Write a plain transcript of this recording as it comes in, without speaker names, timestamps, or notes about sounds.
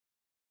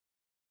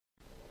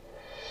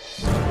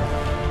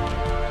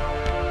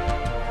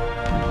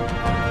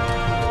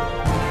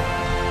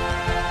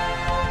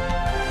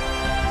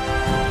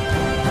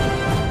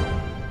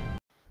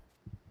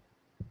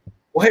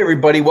Well, hey,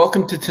 everybody.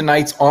 Welcome to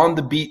tonight's On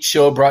the Beat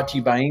show brought to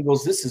you by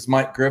Ingles. This is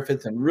Mike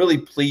Griffith, and really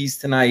pleased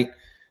tonight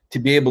to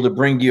be able to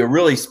bring to you a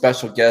really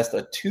special guest,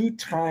 a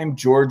two-time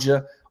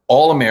Georgia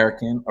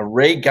All-American, a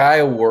Ray Guy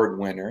Award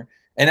winner,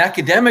 an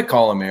academic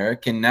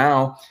All-American,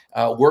 now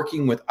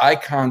working with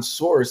Icon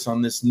Source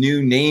on this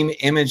new name,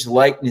 image,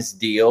 likeness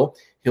deal.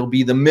 He'll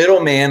be the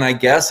middleman, I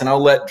guess, and I'll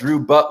let Drew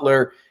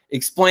Butler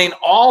explain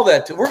all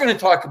that. We're going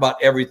to talk about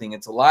everything.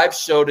 It's a live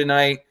show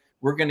tonight.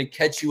 We're going to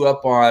catch you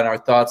up on our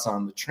thoughts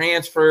on the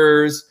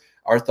transfers,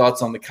 our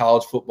thoughts on the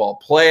college football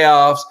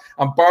playoffs.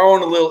 I'm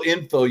borrowing a little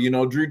info. You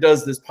know, Drew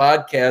does this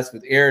podcast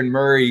with Aaron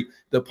Murray,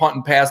 the Punt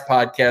and Pass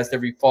podcast,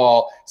 every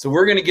fall. So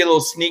we're going to get a little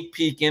sneak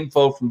peek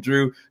info from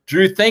Drew.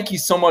 Drew, thank you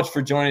so much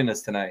for joining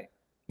us tonight.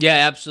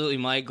 Yeah, absolutely,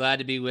 Mike. Glad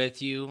to be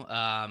with you.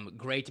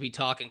 Great to be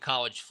talking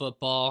college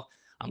football.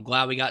 I'm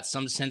glad we got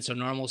some sense of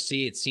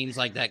normalcy. It seems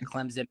like that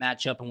Clemson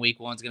matchup in week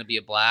 1 is going to be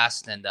a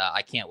blast, and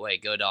I can't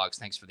wait. Go Dogs.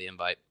 Thanks for the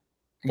invite.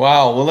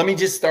 Wow. Well, let me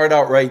just start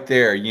out right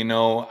there. You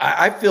know,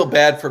 I feel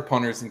bad for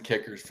punters and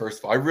kickers, first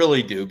of all. I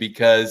really do,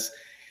 because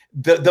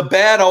the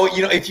bad,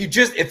 you know,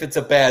 if it's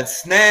a bad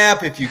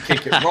snap, if you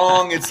kick it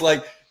wrong, it's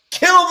like,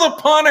 kill the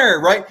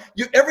punter, right?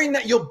 Every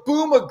night you'll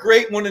boom a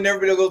great one and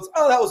everybody goes,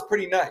 oh, that was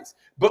pretty nice.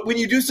 But when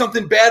you do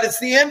something bad, it's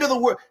the end of the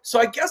world. So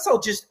I guess I'll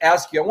just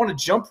ask you, I want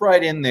to jump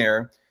right in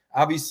there.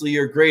 Obviously,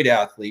 you're a great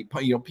athlete.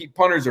 You know,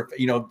 punters are,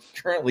 you know,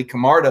 currently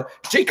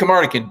Jake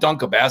Camarda can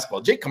dunk a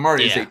basketball. Jake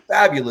Camarda is a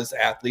fabulous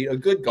athlete, a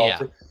good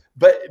golfer.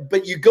 Yeah.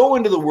 But you go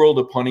into the world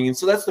of punting, and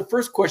so that's the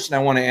first question I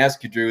want to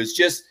ask you, Drew, is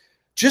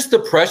just the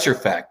pressure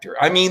factor.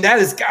 I mean, that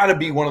has got to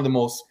be one of the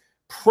most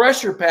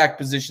pressure-packed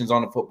positions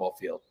on a football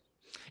field.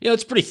 You know,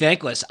 it's pretty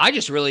thankless. I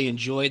just really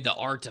enjoyed the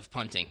art of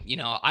punting. You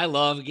know, I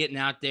love getting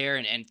out there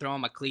and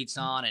throwing my cleats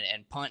on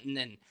and punting,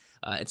 and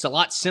it's a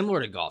lot similar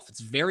to golf.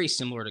 It's very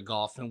similar to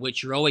golf, in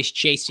which you're always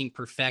chasing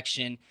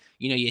perfection.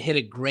 You know, you hit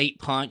a great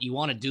punt, you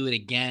want to do it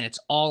again. It's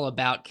all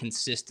about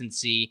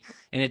consistency,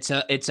 and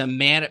it's a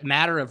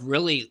matter of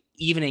really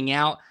evening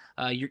out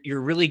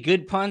your really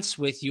good punts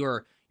with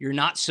your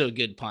not so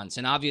good punts.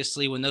 And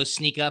obviously, when those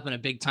sneak up in a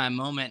big time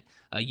moment,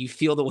 you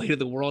feel the weight of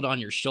the world on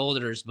your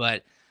shoulders.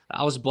 But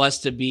I was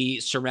blessed to be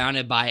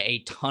surrounded by a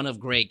ton of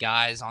great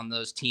guys on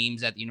those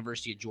teams at the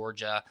University of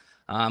Georgia.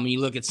 You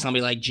look at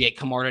somebody like Jake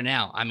Camarda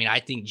now. I mean, I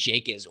think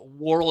Jake is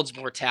worlds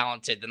more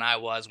talented than I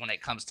was when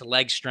it comes to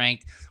leg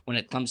strength, when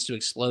it comes to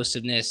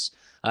explosiveness.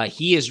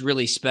 He is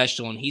really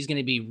special, and he's going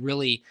to be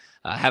really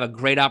have a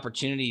great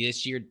opportunity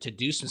this year to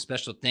do some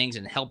special things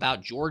and help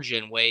out Georgia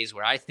in ways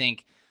where I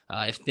think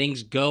if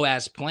things go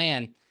as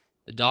planned,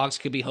 the Dogs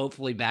could be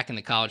hopefully back in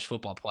the college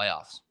football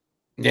playoffs.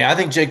 Yeah, I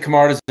think Jake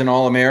Camarda is an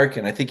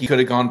All-American. I think he could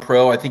have gone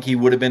pro. I think he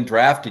would have been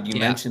drafted. You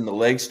mentioned the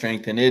leg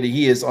strength in it.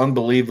 He is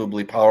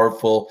unbelievably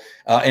powerful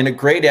and a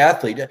great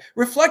athlete.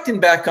 Reflecting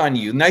back on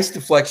you, nice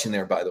deflection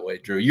there, by the way,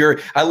 Drew.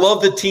 I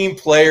love the team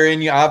player in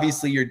you.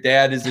 Obviously, your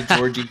dad is a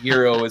Georgia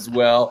hero as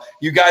well.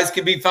 You guys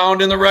can be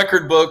found in the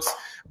record books.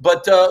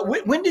 But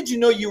when did you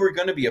know you were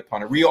going to be a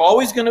punter? Were you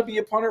always going to be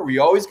a punter? Were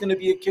you always going to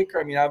be a kicker?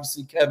 I mean,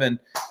 obviously, Kevin,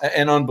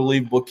 an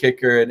unbelievable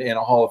kicker and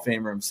a Hall of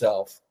Famer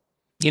himself.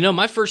 You know,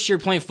 my first year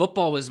playing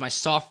football was my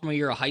sophomore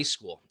year of high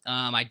school.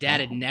 My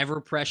dad had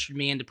never pressured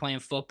me into playing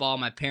football.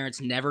 My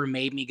parents never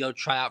made me go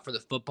try out for the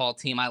football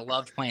team. I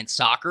loved playing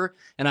soccer,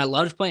 and I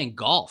loved playing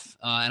golf.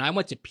 And I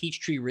went to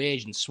Peachtree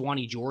Ridge in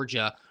Suwanee,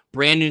 Georgia,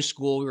 brand new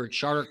school. We were a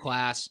charter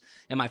class.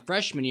 And my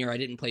freshman year, I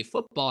didn't play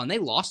football, and they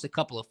lost a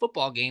couple of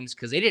football games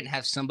because they didn't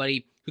have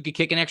somebody who could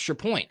kick an extra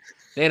point.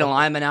 They had a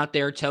lineman out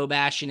there toe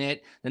bashing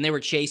it. Then they were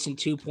chasing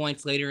 2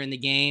 points later in the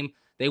game.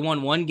 They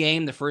won one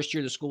game the first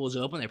year the school was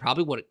open. They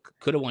probably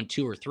could have won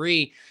 2 or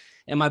 3.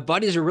 And my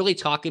buddies are really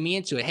talking me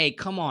into it. Hey,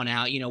 come on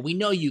out. You know, we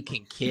know you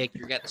can kick.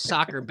 You got the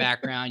soccer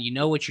background. You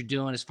know what you're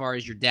doing as far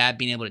as your dad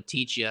being able to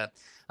teach you.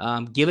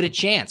 Give it a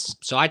chance.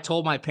 So I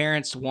told my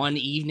parents one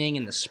evening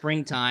in the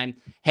springtime,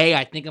 hey,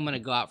 I think I'm going to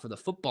go out for the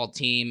football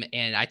team.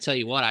 And I tell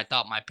you what, I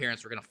thought my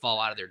parents were going to fall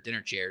out of their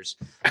dinner chairs.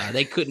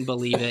 They couldn't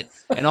believe it.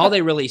 And all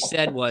they really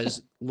said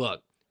was,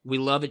 look, we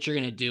love that you're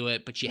going to do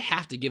it, but you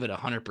have to give it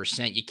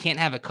 100%. You can't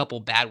have a couple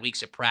bad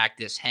weeks of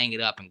practice, hang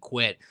it up, and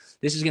quit.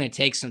 This is going to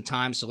take some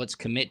time, so let's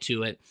commit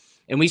to it.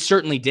 And we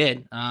certainly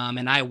did.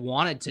 And I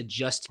wanted to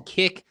just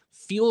kick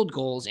field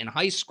goals in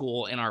high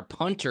school, and our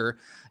punter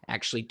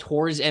actually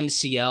tore his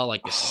MCL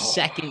like the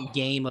second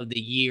game of the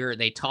year.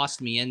 They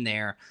tossed me in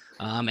there,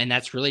 and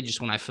that's really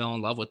just when I fell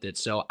in love with it.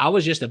 So I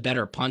was just a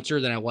better punter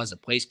than I was a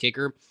place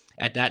kicker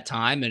at that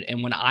time.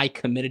 And when I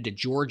committed to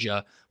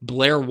Georgia,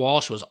 Blair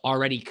Walsh was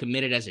already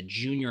committed as a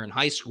junior in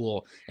high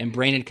school, and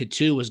Brandon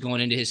Coutu was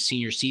going into his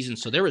senior season.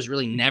 So there was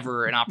really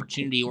never an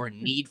opportunity or a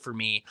need for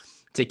me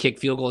to kick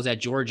field goals at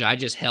Georgia. I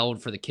just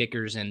held for the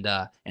kickers and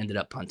ended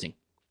up punting.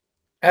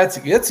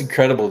 That's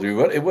incredible, Drew.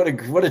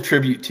 What a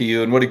tribute to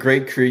you, and what a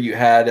great career you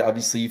had.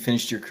 Obviously, you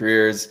finished your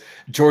career as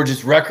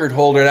Georgia's record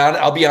holder. And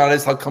I'll be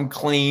honest, I'll come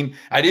clean.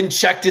 I didn't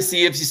check to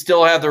see if you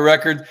still have the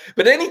record.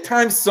 But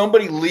anytime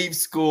somebody leaves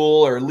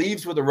school or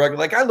leaves with a record,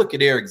 like I look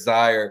at Eric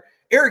Zier,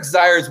 Eric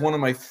Zier is one of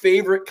my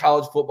favorite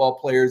college football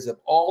players of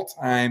all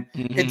time.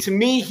 Mm-hmm. And to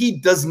me, he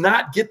does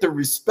not get the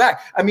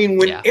respect. I mean,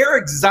 when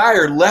Eric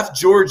Zier left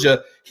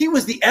Georgia, he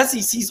was the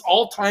SEC's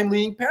all-time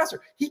leading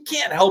passer. He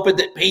can't help it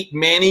that Peyton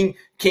Manning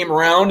came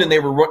around and they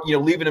were,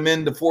 leaving him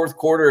in the fourth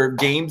quarter of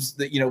games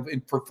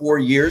that, for 4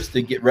 years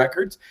to get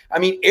records. I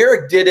mean,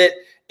 Eric did it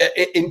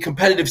in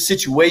competitive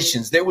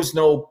situations. There was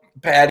no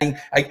padding.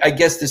 I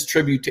guess this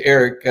tribute to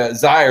Eric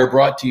Zier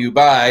brought to you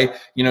by,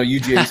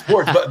 UGA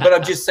Sports. But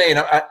I'm just saying,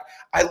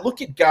 I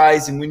look at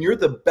guys, and when you're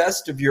the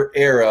best of your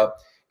era,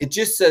 it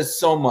just says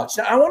so much.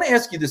 Now, I want to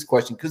ask you this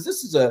question because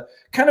this is a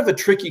kind of a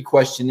tricky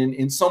question.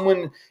 And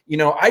someone,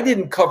 I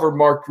didn't cover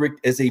Mark Richt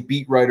as a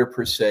beat writer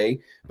per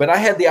se, but I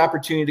had the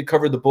opportunity to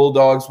cover the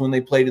Bulldogs when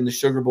they played in the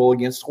Sugar Bowl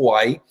against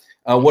Hawaii.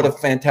 What a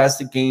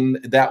fantastic game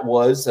that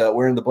was,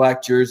 wearing the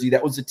black jersey.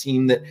 That was a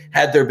team that,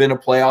 had there been a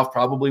playoff,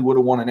 probably would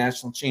have won a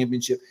national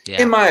championship,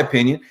 in my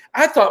opinion.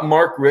 I thought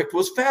Mark Richt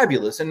was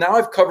fabulous. And now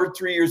I've covered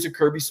 3 years of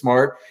Kirby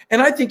Smart,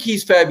 and I think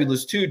he's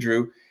fabulous too,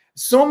 Drew.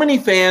 So many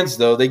fans,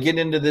 though, they get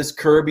into this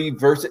Kirby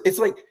versus – it's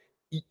like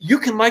you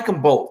can like them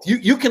both.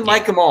 You can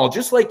like them all,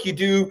 just like you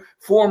do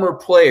former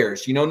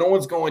players. No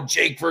one's going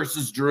Jake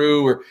versus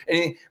Drew or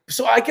anything.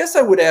 So I guess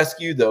I would ask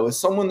you, though, as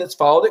someone that's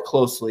followed it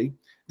closely,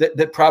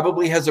 that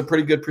probably has a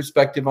pretty good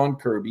perspective on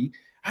Kirby,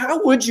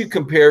 how would you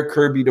compare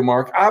Kirby to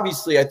Mark?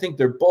 Obviously, I think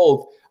they're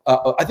both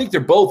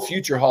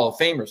future Hall of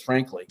Famers,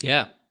 frankly.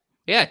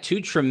 Yeah,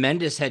 two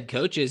tremendous head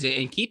coaches.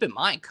 And keep in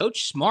mind,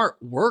 Coach Smart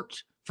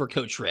worked for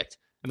Coach Richt.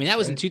 I mean, that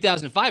was in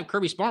 2005.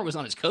 Kirby Smart was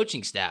on his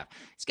coaching staff.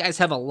 These guys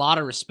have a lot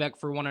of respect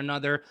for one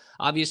another.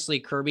 Obviously,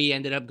 Kirby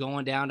ended up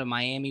going down to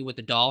Miami with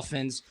the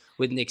Dolphins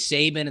with Nick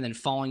Saban and then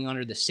falling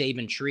under the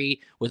Saban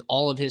tree with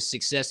all of his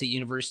success at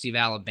University of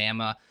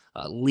Alabama,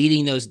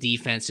 leading those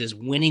defenses,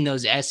 winning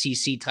those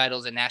SEC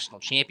titles and national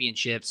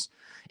championships.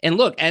 And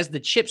look, as the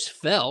chips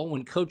fell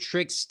when Coach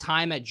Richt's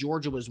time at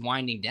Georgia was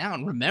winding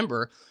down,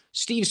 remember,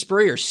 Steve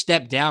Spurrier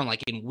stepped down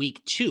like in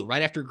week 2,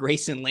 right after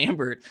Grayson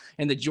Lambert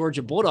and the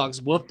Georgia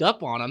Bulldogs whooped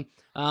up on him.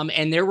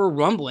 And there were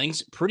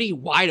rumblings, pretty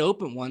wide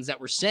open ones,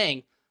 that were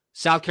saying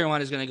South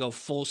Carolina is going to go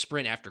full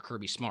sprint after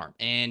Kirby Smart.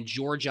 And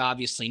Georgia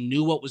obviously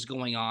knew what was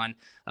going on.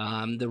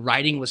 The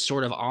writing was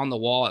sort of on the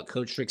wall at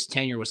Coach Richt's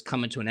tenure was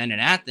coming to an end in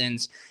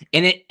Athens.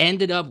 And it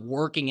ended up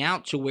working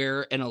out to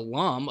where an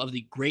alum of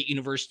the great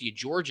University of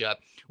Georgia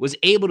was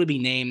able to be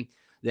named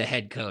the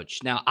head coach.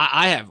 Now,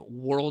 I have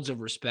worlds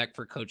of respect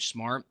for Coach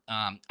Smart.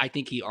 I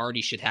think he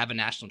already should have a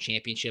national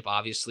championship.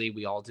 Obviously,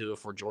 we all do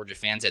if we're Georgia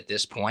fans at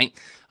this point.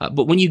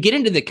 But when you get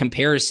into the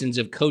comparisons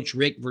of Coach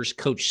Richt versus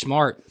Coach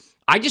Smart,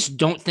 I just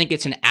don't think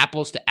it's an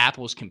apples to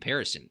apples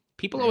comparison.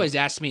 People always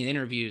ask me in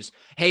interviews,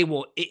 hey,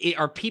 well,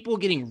 are people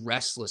getting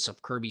restless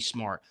of Kirby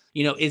Smart?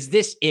 Is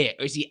this it?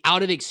 Is he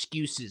out of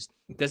excuses?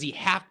 Does he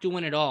have to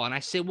win it all? And I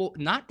say, well,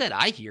 not that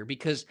I hear,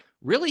 because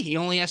really he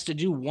only has to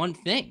do one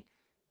thing.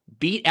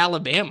 Beat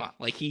Alabama.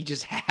 Like, he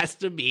just has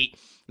to beat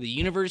the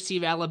University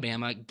of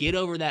Alabama, get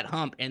over that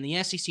hump, and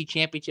the SEC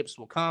championships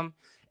will come,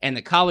 and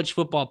the college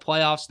football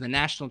playoffs and the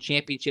national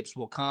championships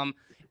will come.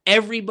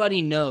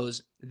 Everybody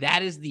knows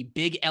that is the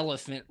big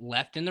elephant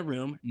left in the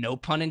room, no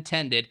pun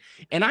intended.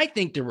 And I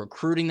think the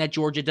recruiting that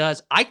Georgia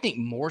does, I think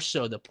more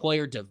so the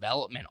player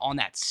development on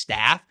that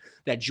staff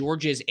that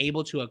Georgia is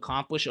able to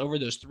accomplish over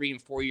those 3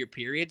 and 4 year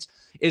periods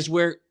is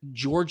where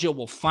Georgia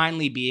will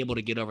finally be able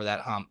to get over that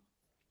hump.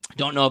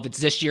 Don't know if it's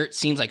this year. It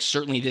seems like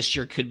certainly this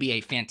year could be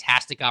a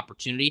fantastic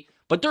opportunity,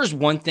 but there's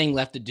one thing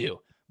left to do: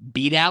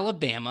 beat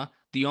Alabama.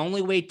 The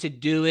only way to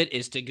do it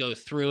is to go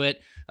through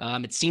it.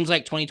 It seems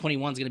like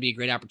 2021 is going to be a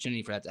great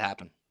opportunity for that to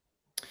happen.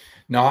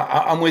 No,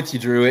 I'm with you,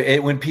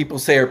 Drew. When people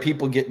say, are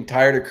people getting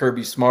tired of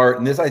Kirby Smart?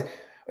 And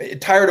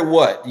tired of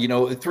what?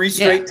 3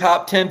 straight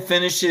top 10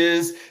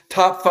 finishes,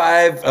 top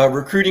 5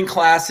 recruiting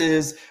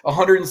classes,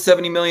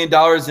 $170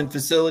 million in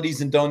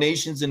facilities and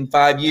donations in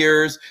 5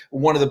 years,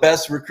 one of the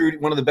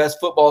best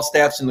football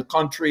staffs in the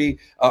country,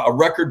 a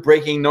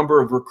record-breaking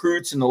number of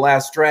recruits in the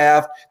last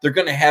draft. They're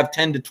going to have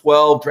 10 to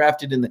 12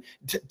 drafted in the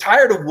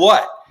tired of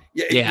what?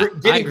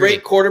 Getting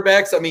great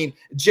quarterbacks. I mean,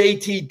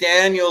 JT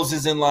Daniels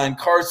is in line.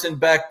 Carson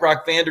Beck,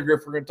 Brock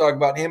Vandagriff, we're going to talk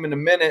about him in a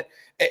minute.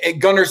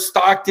 Gunnar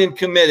Stockton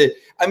committed.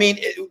 I mean,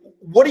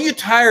 what are you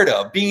tired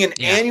of? Being an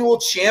annual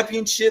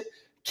championship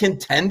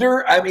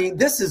contender? I mean,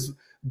 this is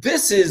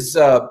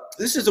a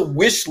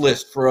wish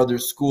list for other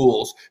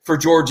schools for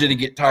Georgia to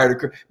get tired of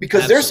Kirby,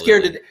 because they're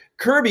scared that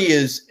Kirby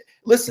is.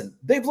 Listen,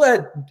 they've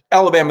led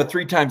Alabama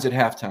 3 times at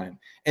halftime,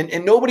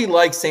 and nobody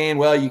likes saying,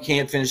 well, you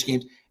can't finish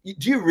games.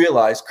 Do you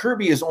realize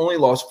Kirby has only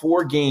lost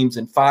 4 games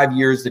in 5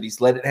 years that he's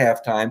led at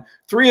halftime?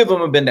 3 of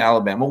them have been to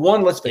Alabama.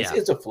 One, let's face it,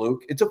 it's a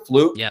fluke. It's a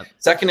fluke. Yep.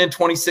 2nd and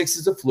 26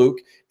 is a fluke.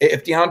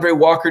 If DeAndre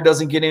Walker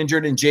doesn't get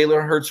injured and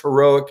Jalen Hurts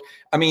heroic,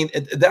 I mean,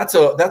 that's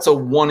a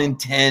 1 in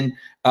 10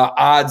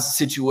 odds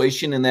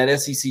situation in that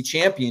SEC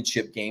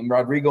championship game.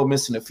 Rodrigo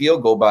missing a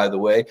field goal, by the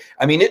way.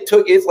 I mean,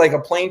 it's like a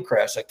plane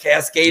crash, a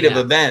cascade of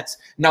events.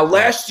 Now,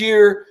 last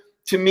year,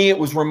 to me, it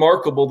was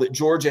remarkable that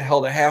Georgia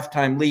held a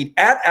halftime lead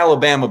at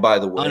Alabama, by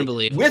the way,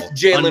 Unbelievable. with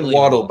Jalen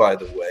Waddle, by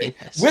the way,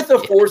 with a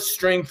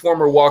fourth-string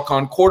former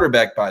walk-on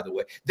quarterback, by the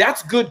way.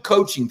 That's good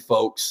coaching,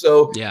 folks.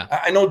 So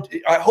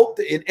I hope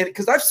that, and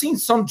because I've seen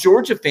some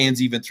Georgia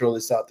fans even throw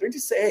this out there and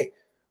just say, hey,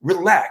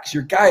 relax.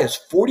 Your guy is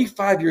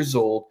 45 years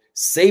old.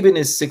 Saban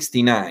is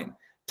 69.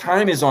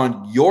 Time is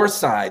on your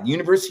side.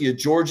 University of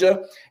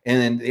Georgia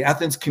and the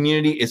Athens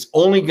community is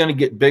only going to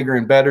get bigger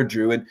and better,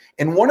 Drew.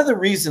 And one of the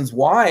reasons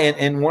why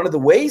and one of the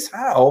ways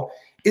how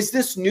is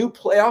this new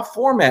playoff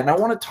format. And I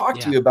want to talk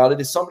to you about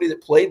it as somebody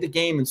that played the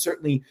game and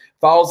certainly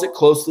follows it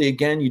closely.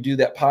 Again, you do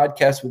that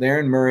podcast with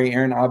Aaron Murray.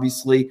 Aaron,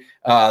 obviously,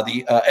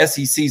 the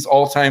SEC's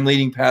all-time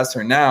leading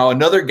passer now.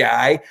 Another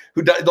guy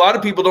who a lot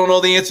of people don't know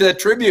the answer to that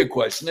trivia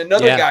question.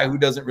 Another guy who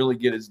doesn't really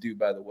get his due,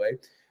 by the way.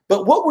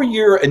 But what were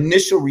your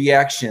initial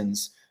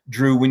reactions,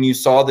 Drew, when you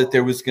saw that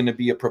there was going to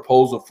be a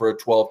proposal for a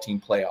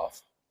 12-team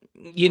playoff?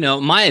 You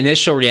know, my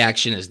initial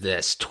reaction is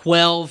this.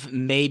 12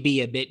 may be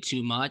a bit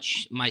too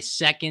much. My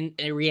second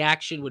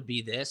reaction would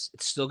be this.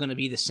 It's still going to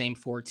be the same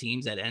 4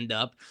 teams that end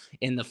up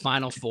in the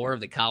Final Four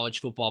of the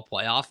college football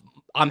playoff.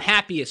 I'm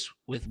happiest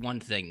with one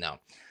thing, though.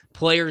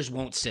 Players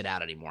won't sit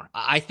out anymore.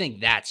 I think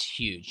that's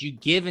huge. You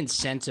give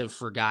incentive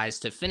for guys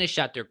to finish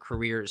out their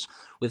careers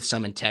with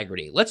some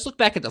integrity. Let's look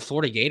back at the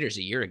Florida Gators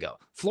a year ago.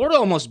 Florida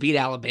almost beat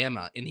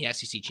Alabama in the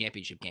SEC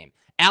championship game.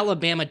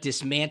 Alabama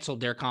dismantled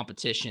their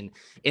competition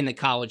in the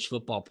college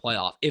football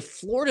playoff. If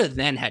Florida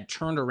then had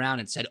turned around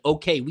and said,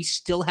 okay, we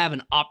still have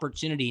an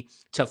opportunity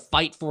to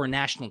fight for a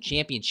national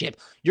championship,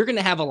 you're going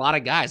to have a lot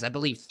of guys. I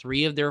believe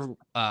 3 of their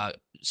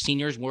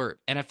seniors were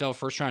NFL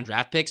first-round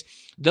draft picks.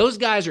 Those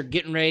guys are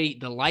getting ready.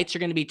 The lights are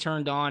going to be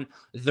turned on.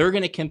 They're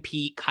going to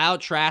compete. Kyle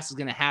Trask is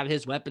going to have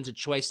his weapons of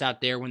choice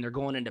out there when they're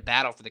going into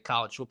battle for the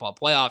college football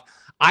playoff.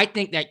 I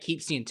think that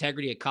keeps the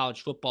integrity of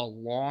college football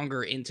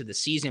longer into the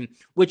season,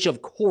 which,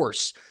 of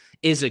course,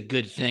 is a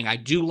good thing. I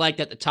do like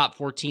that the top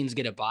 4 teams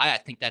get a bye. I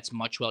think that's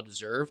much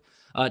well-deserved.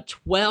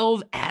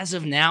 12 as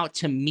of now,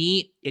 to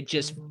me, it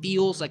just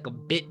feels like a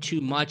bit too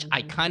much.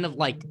 I kind of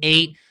liked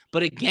 8.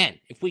 But again,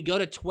 if we go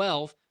to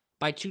 12,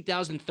 by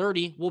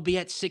 2030, we'll be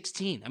at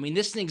 16. I mean,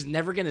 this thing's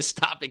never going to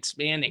stop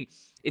expanding.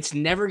 It's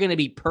never going to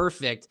be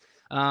perfect.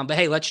 But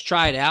hey, let's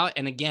try it out.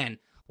 And again,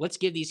 let's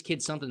give these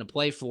kids something to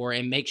play for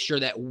and make sure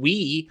that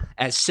we,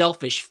 as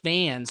selfish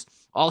fans,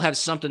 all have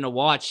something to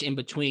watch in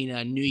between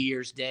New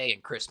Year's Day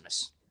and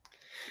Christmas.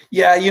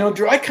 Yeah, you know,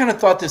 Drew, I kind of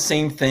thought the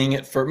same thing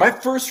at first. My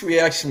first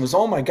reaction was,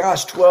 oh my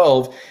gosh,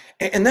 12.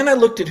 And then I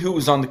looked at who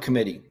was on the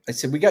committee. I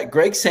said, we got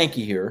Greg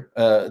Sankey here,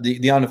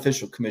 the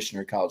unofficial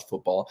commissioner of college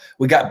football.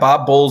 We got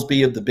Bob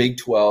Bowlesby of the Big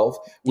 12.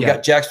 We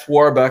got Jack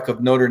Swarbeck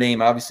of Notre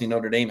Dame. Obviously,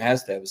 Notre Dame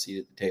has to have a seat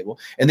at the table.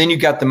 And then you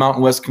got the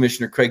Mountain West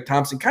Commissioner, Craig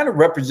Thompson, kind of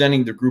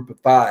representing the group of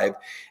 5.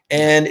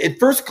 And at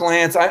first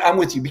glance, I'm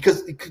with you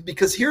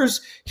because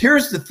here's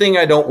the thing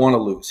I don't want to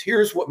lose.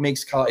 Here's what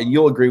makes college, and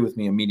you'll agree with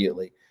me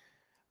immediately.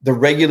 The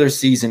regular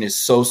season is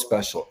so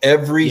special.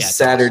 Every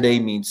Saturday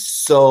means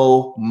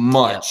so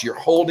much. You're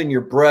holding your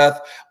breath.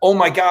 Oh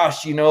my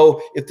gosh, you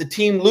know, if the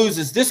team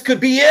loses, this could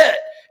be it.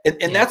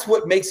 And that's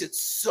what makes it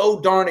so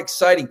darn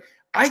exciting.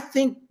 I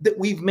think that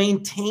we've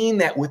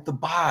maintained that with the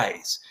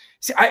buys.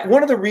 See,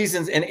 one of the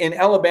reasons, and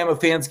Alabama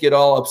fans get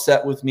all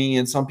upset with me,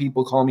 and some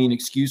people call me an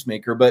excuse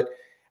maker, but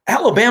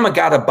Alabama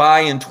got a bye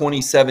in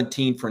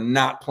 2017 for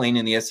not playing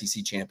in the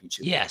SEC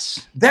championship.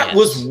 Yes. That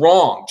was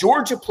wrong.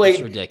 Georgia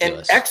played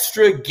an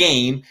extra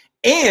game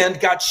and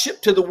got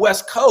shipped to the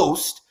West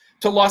Coast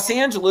to Los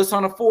Angeles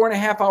on a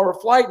 4.5-hour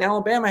flight, and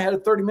Alabama had a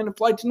 30-minute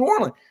flight to New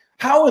Orleans.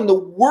 How in the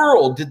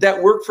world did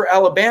that work for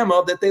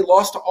Alabama that they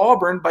lost to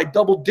Auburn by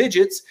double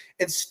digits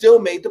and still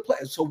made the play?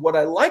 So what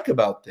I like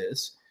about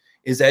this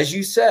is, as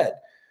you said,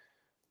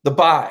 the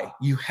bye.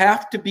 You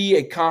have to be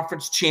a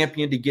conference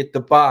champion to get the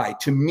bye.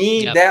 To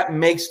me, that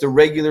makes the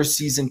regular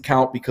season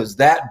count because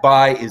that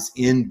bye is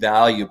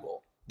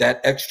invaluable.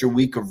 That extra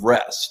week of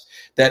rest,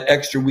 that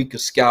extra week of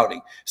scouting.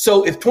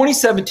 So if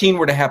 2017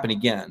 were to happen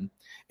again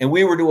and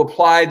we were to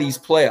apply these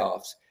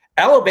playoffs,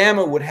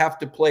 Alabama would have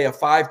to play a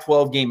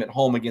 5-12 game at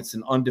home against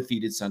an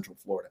undefeated Central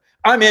Florida.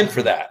 I'm in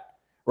for that.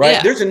 Right?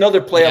 Yeah. There's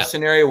another playoff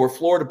scenario where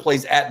Florida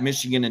plays at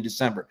Michigan in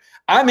December.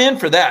 I'm in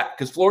for that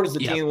because Florida's the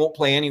team that won't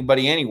play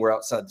anybody anywhere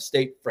outside the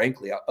state,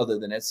 frankly, other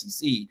than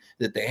SEC,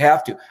 that they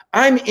have to.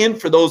 I'm in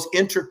for those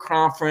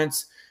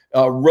interconference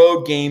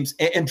road games.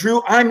 And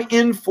Drew, I'm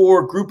in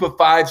for group of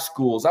 5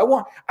 schools. I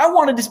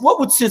wanted to, what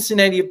would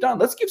Cincinnati have done?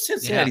 Let's give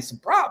Cincinnati some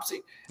props.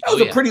 That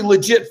was a pretty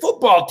legit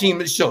football team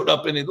that showed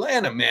up in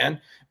Atlanta, man.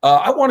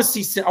 I want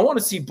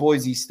to see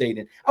Boise State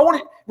in.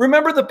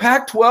 Remember the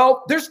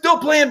Pac-12? They're still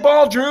playing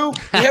ball, Drew.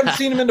 We haven't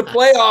seen them in the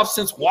playoffs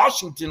since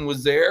Washington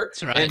was there.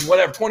 That's right. And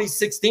whatever,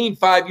 2016,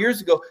 5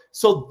 years ago.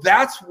 So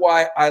that's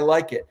why I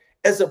like it.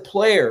 As a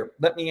player,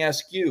 let me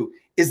ask you,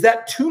 is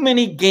that too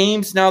many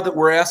games now that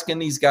we're asking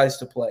these guys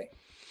to play?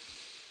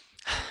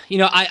 You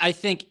know, I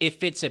think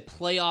if it's a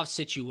playoff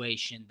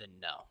situation, then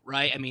no,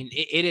 right? I mean,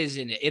 it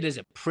is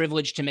a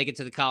privilege to make it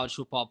to the college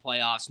football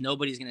playoffs.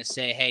 Nobody's going to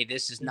say, hey,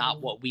 this is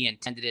not what we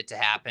intended it to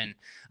happen.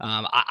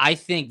 I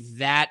think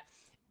that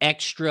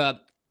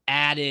extra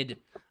added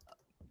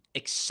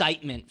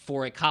excitement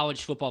for a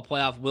college football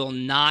playoff will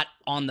not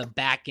on the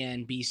back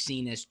end be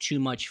seen as too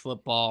much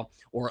football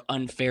or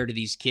unfair to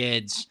these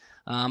kids.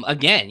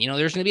 Again,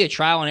 there's going to be a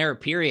trial and error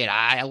period.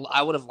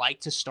 I would have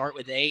liked to start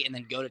with 8 and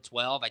then go to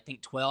 12. I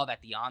think 12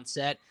 at the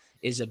onset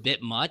is a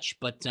bit much,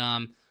 but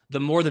the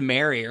more the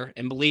merrier.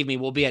 And believe me,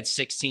 we'll be at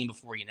 16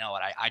 before you know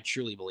it. I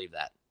truly believe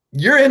that.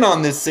 You're in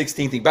on this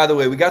 16 thing. By the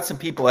way, we got some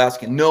people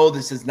asking, no,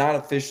 this is not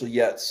official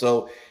yet.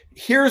 So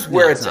here's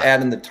where it's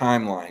at in the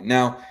timeline.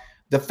 Now,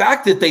 the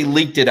fact that they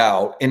leaked it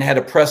out and had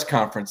a press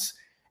conference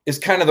is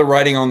kind of the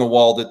writing on the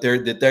wall that they're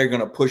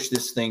going to push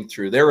this thing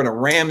through. They're going to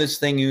ram this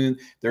thing in.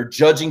 They're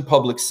judging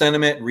public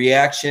sentiment,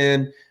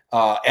 reaction.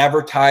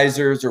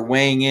 Advertisers are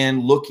weighing in,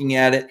 looking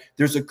at it.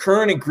 There's a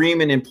current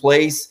agreement in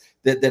place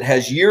that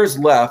has years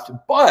left,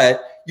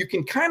 but you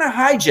can kind of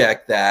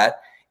hijack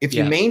that if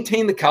you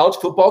maintain the college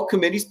football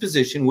committee's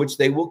position, which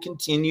they will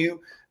continue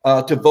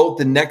to vote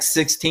the next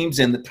 6 teams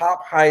in. The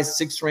top highest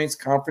 6 ranked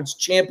conference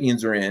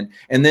champions are in.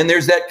 And then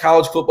there's that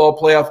college football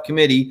playoff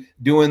committee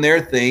doing their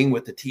thing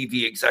with the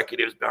TV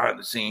executives behind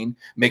the scene,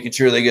 making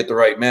sure they get the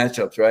right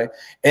matchups, right?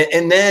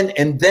 And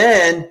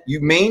then you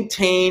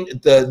maintain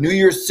the New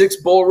Year's 6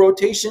 bowl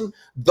rotation.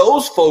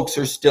 Those folks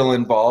are still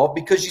involved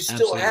because you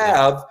still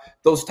have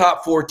those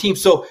top 4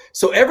 teams. So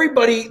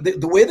everybody,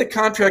 the way the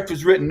contract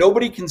was written,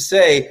 nobody can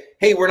say,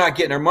 hey, we're not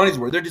getting our money's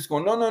worth. They're just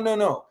going,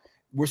 no.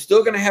 We're still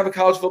going to have a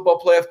college football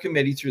playoff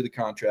committee through the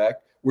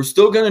contract. We're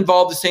still going to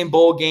involve the same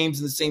bowl games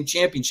and the same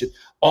championship.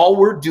 All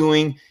we're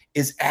doing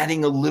is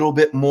adding a little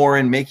bit more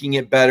and making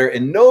it better,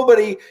 and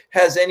nobody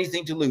has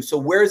anything to lose. So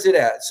where's it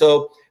at?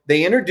 So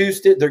they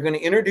introduced it. They're going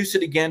to introduce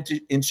it again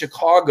in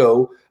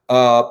Chicago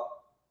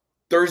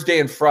Thursday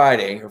and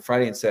Friday, or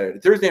Friday and Saturday,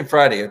 Thursday and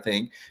Friday, I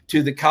think,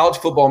 to the College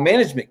Football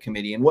Management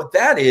Committee. And what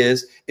that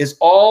is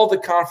all the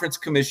conference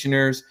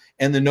commissioners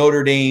and the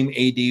Notre Dame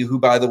AD, who,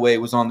 by the way,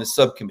 was on the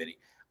subcommittee.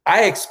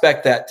 I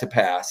expect that to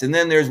pass. And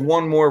then there's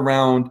one more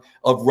round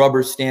of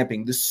rubber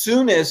stamping. The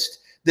soonest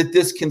that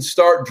this can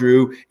start,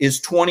 Drew, is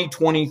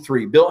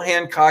 2023. Bill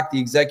Hancock, the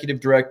executive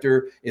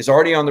director, is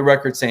already on the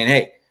record saying,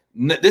 hey,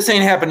 this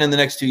ain't happening in the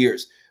next 2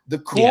 years. The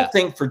cool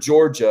thing for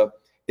Georgia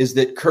is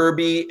that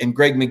Kirby and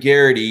Greg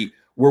McGarity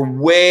were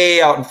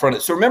way out in front of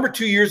it. So remember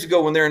 2 years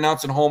ago when they're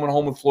announcing home and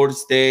home with Florida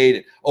State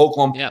and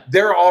Oklahoma,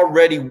 they're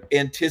already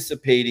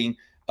anticipating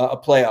a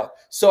playoff.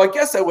 So I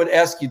guess I would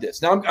ask you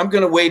this. Now I'm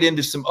going to wade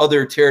into some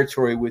other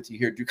territory with you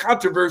here. Do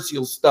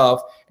controversial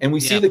stuff, and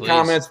we see the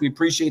comments. We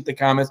appreciate the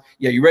comments.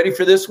 Yeah, you ready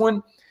for this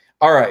one?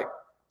 All right.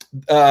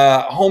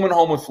 Home and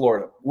home with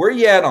Florida. Where are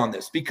you at on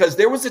this? Because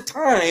there was a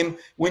time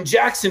when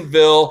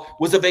Jacksonville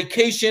was a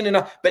vacation,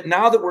 but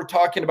now that we're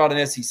talking about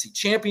an SEC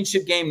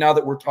championship game, now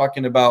that we're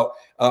talking about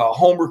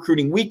home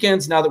recruiting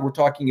weekends, now that we're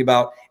talking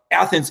about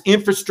Athens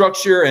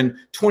infrastructure and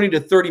 $20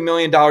 to $30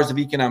 million of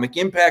economic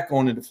impact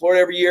going into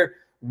Florida every year,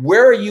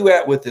 where are you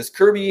at with this?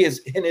 Kirby has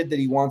hinted that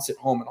he wants it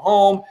home and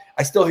home.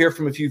 I still hear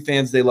from a few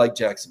fans they like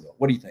Jacksonville.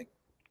 What do you think?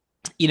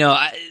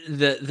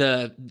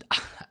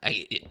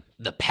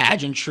 The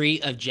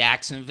pageantry of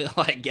Jacksonville,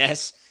 I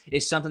guess,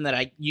 is something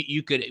that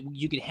you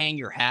could hang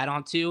your hat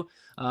onto.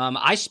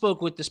 I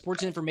spoke with the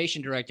sports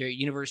information director at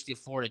University of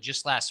Florida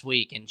just last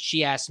week, and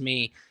she asked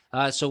me,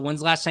 so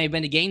when's the last time you've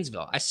been to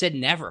Gainesville? I said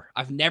never.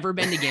 I've never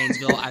been to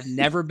Gainesville. I've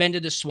never been to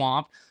the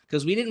Swamp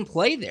because we didn't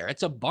play there.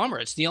 It's a bummer.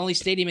 It's the only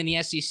stadium in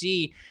the SEC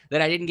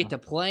that I didn't get to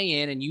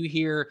play in, and you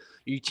hear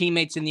your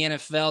teammates in the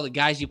NFL, the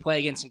guys you play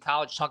against in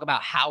college, talk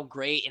about how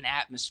great an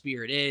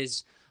atmosphere it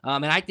is.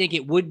 And I think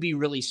it would be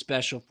really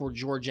special for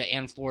Georgia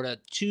and Florida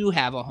to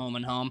have a home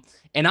and home.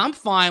 And I'm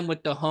fine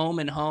with the home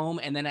and home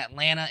and then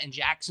Atlanta and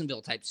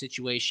Jacksonville type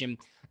situation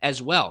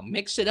as well.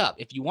 Mix it up.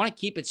 If you want to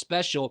keep it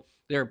special,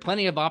 there are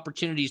plenty of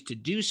opportunities to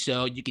do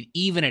so. You could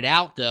even it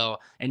out, though,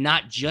 and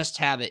not just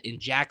have it in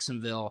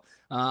Jacksonville.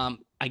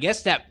 I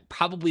guess that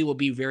probably will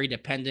be very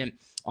dependent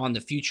on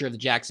the future of the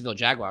Jacksonville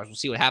Jaguars. We'll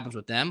see what happens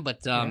with them.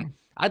 But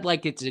I'd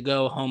like it to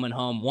go home and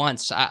home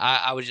once.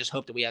 I would just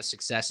hope that we have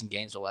success in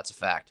Gainesville. That's a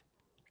fact.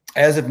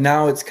 As of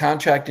now, it's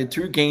contracted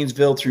through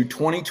Gainesville through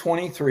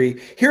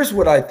 2023. Here's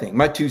what I think,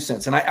 my 2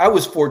 cents. And I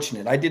was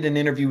fortunate. I did an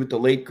interview with the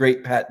late,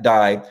 great Pat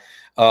Dye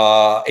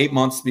 8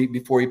 months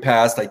before he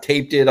passed. I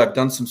taped it. I've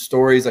done some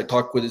stories. I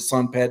talked with his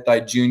son, Pat Dye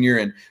Jr.,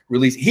 and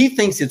released. He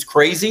thinks it's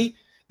crazy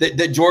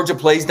that Georgia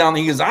plays down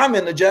there. He goes, I'm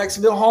in the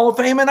Jacksonville Hall of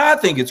Fame, and I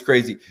think it's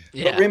crazy.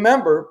 Yeah. But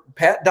remember,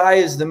 Pat Dye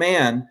is the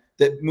man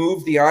that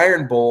moved the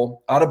Iron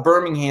Bowl out of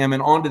Birmingham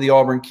and onto the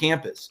Auburn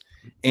campus.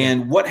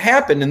 And what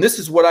happened, and this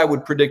is what I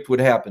would predict would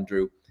happen,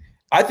 Drew.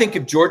 I think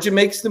if Georgia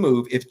makes the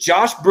move, if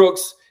Josh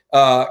Brooks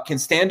can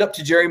stand up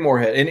to Jerry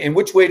Moorhead, and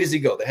which way does he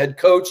go? The head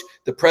coach,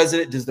 the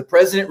president? Does the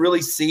president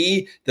really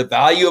see the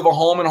value of a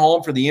home and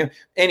home for the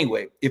 –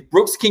 anyway, if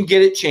Brooks can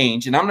get it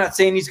changed, and I'm not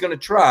saying he's going to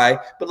try,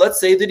 but let's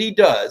say that he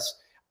does,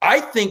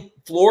 I think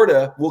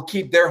Florida will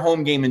keep their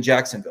home game in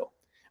Jacksonville.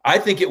 I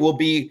think it will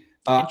be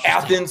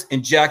Athens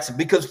and Jackson,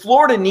 because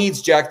Florida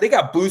needs They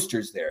got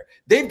boosters there.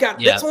 They've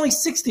got that's only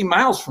 60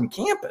 miles from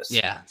campus.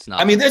 Yeah, it's not.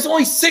 I mean, there's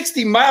only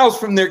 60 miles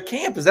from their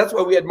campus. That's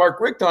why we had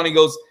Mark Richt on. He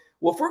goes,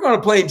 Well, if we're going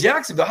to play in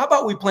Jacksonville, how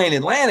about we play in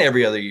Atlanta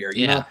every other year,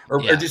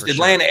 or just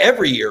Atlanta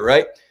every year,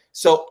 right?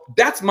 So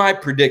that's my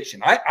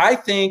prediction. I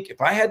think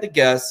if I had to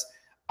guess,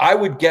 I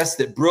would guess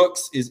that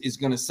Brooks is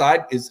going to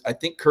side. I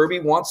think Kirby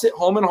wants it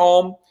home and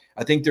home.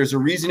 I think there's a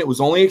reason it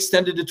was only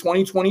extended to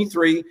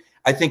 2023.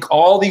 I think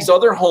all these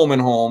other home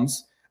and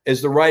homes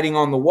is the writing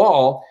on the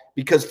wall,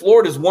 because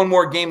Florida's one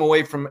more game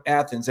away from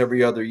Athens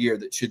every other year.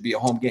 That should be a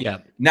home game. Yeah.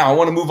 Now I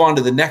want to move on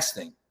to the next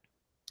thing.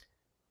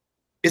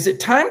 Is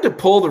it time to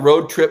pull the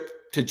road trip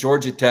to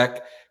Georgia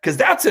Tech? Because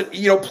that's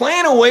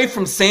playing away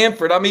from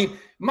Sanford. I mean,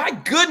 my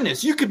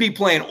goodness, you could be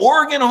playing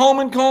Oregon home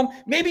and home.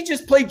 Maybe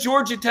just play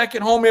Georgia Tech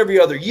at home every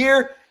other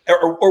year,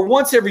 or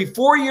once every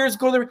 4 years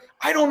go there.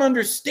 I don't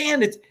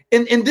understand it.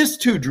 And this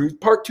too, Drew,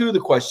 part two of the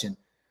question.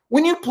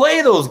 When you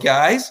play those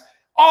guys,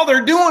 all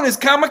they're doing is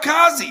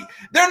kamikaze.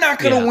 They're not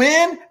going to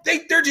win.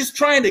 They're just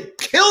trying to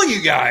kill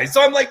you guys.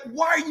 So I'm like,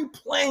 why are you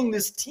playing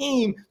this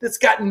team that's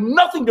got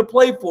nothing to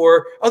play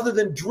for other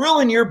than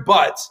drilling your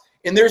butts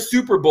in their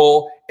Super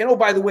Bowl? And oh,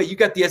 by the way, you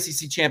got the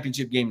SEC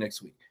championship game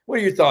next week. What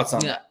are your thoughts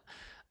on that?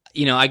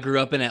 I grew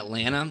up in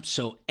Atlanta,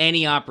 so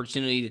any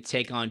opportunity to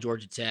take on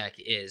Georgia Tech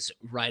is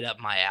right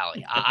up my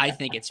alley. I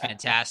think it's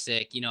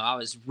fantastic. I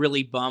was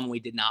really bummed we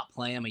did not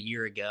play them a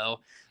year ago.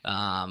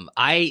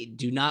 I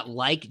do not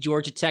like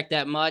Georgia Tech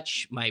that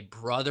much. My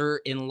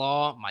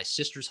brother-in-law, my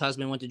sister's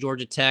husband went to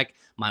Georgia Tech.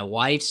 My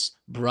wife's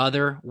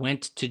brother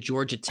went to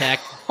Georgia Tech.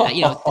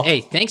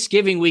 Hey,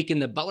 Thanksgiving week in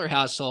the Butler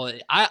household,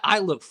 I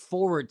look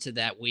forward to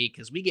that week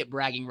because we get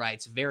bragging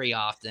rights very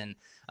often.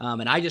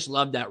 And I just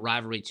love that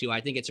rivalry, too. I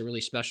think it's a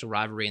really special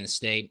rivalry in the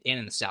state and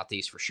in the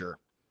Southeast for sure.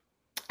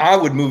 I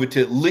would move it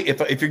to –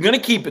 if you're going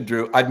to keep it,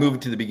 Drew, I'd move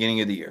it to the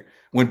beginning of the year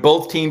when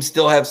both teams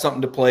still have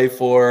something to play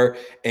for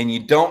and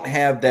you don't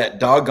have that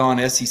doggone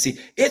SEC.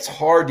 It's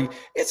hard.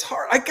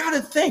 I got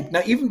to think.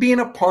 Now, even being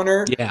a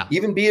punter,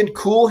 even being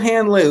cool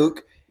hand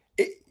Luke,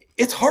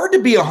 it's hard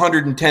to be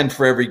 110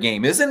 for every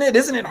game, isn't it?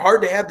 Isn't it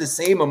hard to have the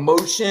same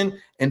emotion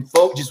and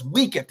just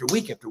week after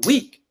week after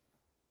week?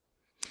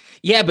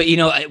 Yeah, but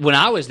when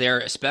I was there,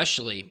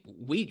 especially,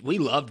 we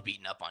loved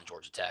beating up on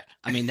Georgia Tech.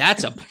 I mean,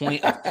 that's a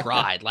point of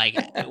pride. Like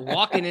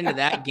walking into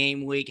that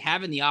game week,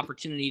 having the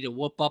opportunity to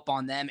whoop up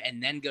on them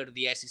and then go to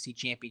the SEC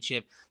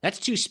championship. That's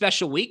 2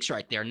 special weeks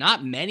right there.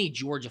 Not many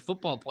Georgia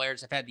football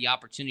players have had the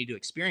opportunity to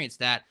experience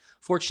that.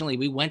 Fortunately,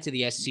 we went to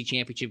the SEC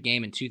championship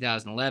game in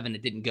 2011.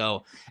 It didn't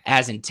go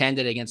as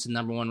intended against the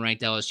number 1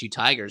 ranked LSU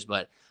Tigers,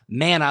 but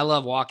man, I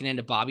love walking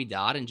into Bobby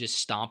Dodd and just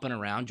stomping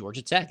around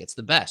Georgia Tech. It's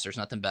the best. There's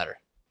nothing better.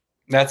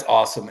 That's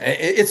awesome.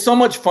 It's so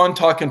much fun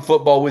talking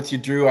football with you,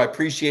 Drew. I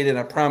appreciate it.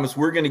 I promise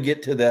we're going to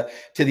get to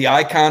the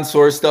icon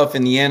source stuff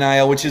in the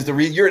NIL, which is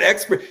you're an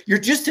expert. You're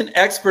just an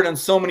expert on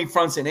so many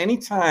fronts. And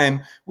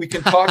anytime we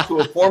can talk to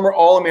a former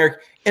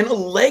All-American and a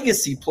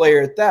legacy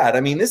player at that.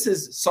 I mean, this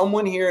is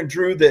someone here,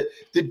 Drew, that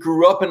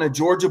grew up in a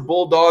Georgia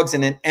Bulldogs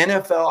and an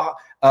NFL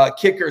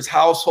Kickers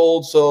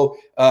household. So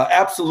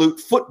absolute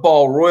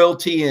football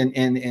royalty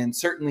and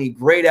certainly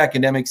great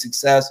academic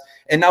success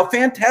and now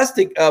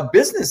fantastic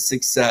business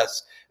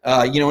success.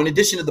 In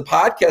addition to the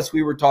podcast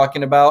we were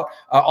talking about,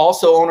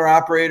 also owner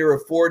operator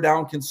of 4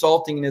 Down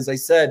Consulting. And as I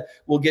said,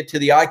 we'll get to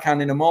the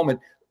icon in a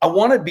moment.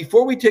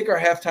 Before we take our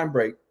halftime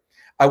break,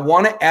 I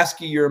want to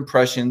ask you your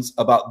impressions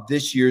about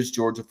this year's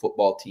Georgia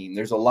football team.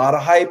 There's a lot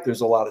of hype.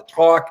 There's a lot of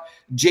talk.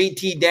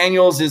 JT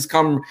Daniels has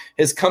come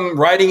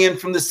riding in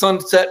from the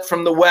sunset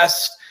from the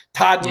west.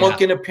 Todd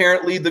Monken,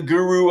 apparently the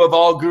guru of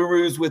all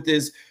gurus with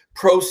his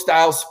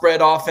pro-style spread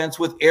offense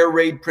with air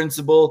raid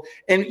principle.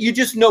 And you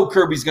just know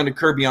Kirby's going to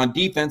Kirby on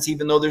defense,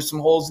 even though there's some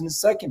holes in the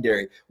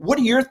secondary. What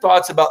are your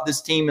thoughts about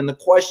this team and the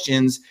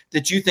questions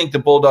that you think the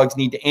Bulldogs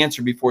need to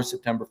answer before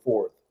September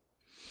 4th?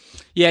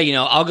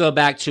 Yeah, I'll go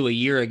back to a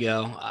year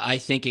ago. I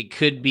think it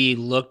could be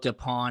looked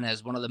upon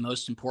as one of the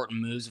most important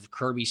moves of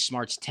Kirby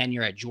Smart's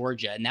tenure at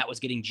Georgia, and that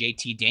was getting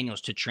JT Daniels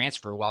to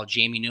transfer while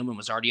Jamie Newman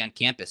was already on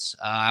campus.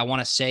 I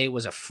want to say it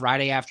was a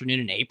Friday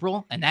afternoon in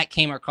April, and that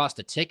came across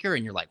the ticker,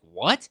 and you're like,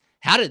 what?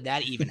 How did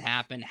that even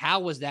happen?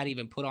 How was that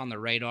even put on the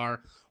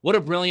radar? What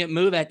a brilliant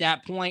move at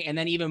that point, and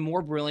then even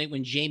more brilliant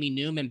when Jamie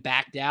Newman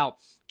backed out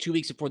 2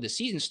 weeks before the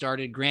season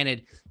started.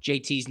 Granted,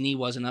 JT's knee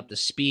wasn't up to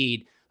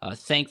speed.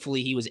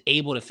 Thankfully, he was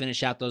able to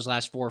finish out those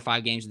last 4 or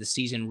 5 games of the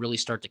season, really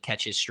start to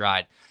catch his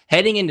stride.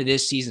 Heading into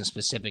this season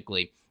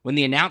specifically, when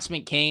the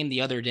announcement came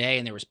the other day,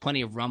 and there was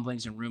plenty of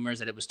rumblings and rumors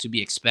that it was to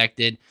be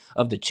expected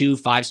of the 2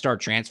 5-star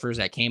transfers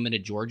that came into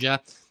Georgia,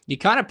 you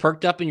kind of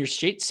perked up in your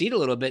seat a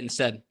little bit and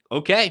said,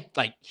 okay,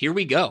 here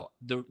we go.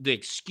 The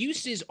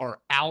excuses are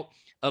out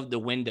of the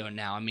window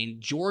now. I mean,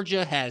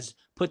 Georgia has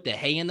put the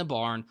hay in the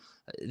barn.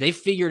 They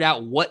figured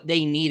out what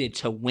they needed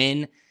to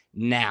win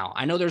now.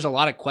 I know there's a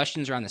lot of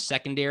questions around the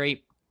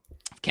secondary.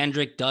 If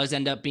Kendrick does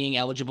end up being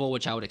eligible,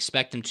 which I would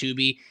expect him to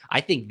be, I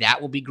think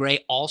that will be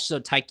great. Also,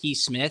 Tyke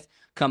Smith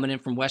coming in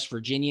from West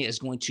Virginia is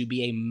going to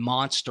be a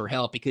monster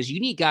help because you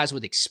need guys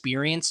with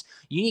experience.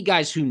 You need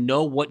guys who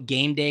know what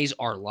game days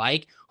are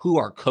like, who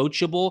are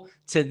coachable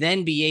to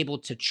then be able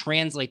to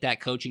translate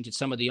that coaching to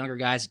some of the younger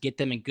guys, get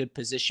them in good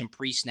position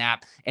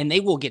pre-snap, and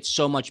they will get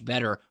so much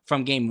better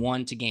from game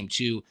 1 to game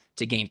 2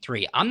 to game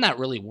 3. I'm not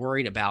really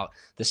worried about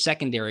the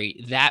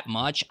secondary that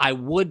much. I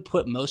would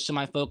put most of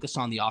my focus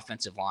on the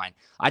offensive line.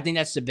 I think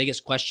that's the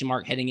biggest question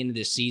mark heading into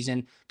this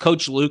season.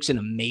 Coach Luke's an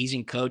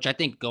amazing coach. I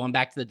think going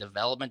back to the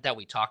development that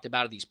we talked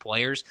about of these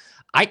players,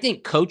 I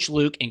think Coach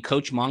Luke and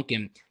Coach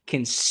Monken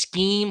can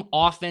scheme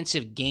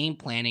offensive game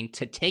planning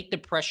to take the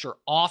pressure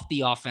off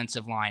the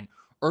offensive line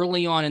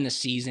early on in the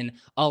season,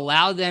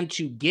 allow them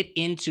to get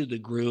into the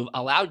groove,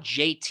 allow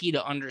JT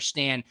to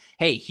understand,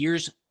 hey,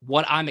 here's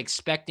what I'm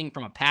expecting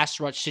from a pass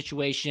rush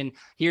situation.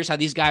 Here's how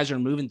these guys are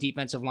moving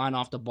defensive line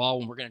off the ball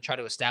when we're going to try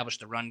to establish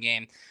the run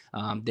game.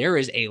 There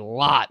is a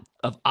lot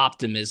of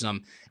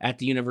optimism at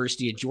the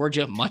University of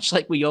Georgia, much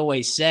like we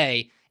always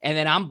say. And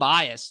then I'm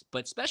biased,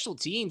 but special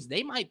teams,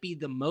 they might be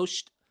the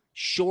most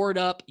shored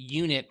up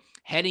unit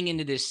heading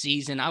into this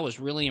season. I was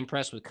really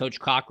impressed with Coach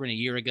Cochran a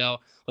year ago.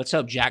 Let's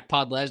hope Jack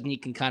Podlesny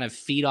can kind of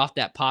feed off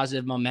that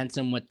positive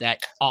momentum with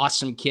that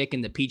awesome kick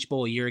in the Peach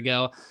Bowl a year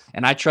ago.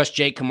 And I trust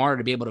Jake Camarda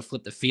to be able to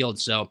flip the field.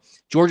 So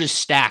Georgia's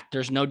stacked.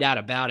 There's no doubt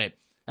about it.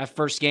 That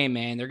first game,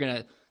 man, they're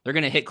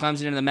gonna hit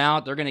Clemson in the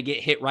mouth. They're gonna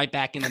get hit right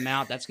back in the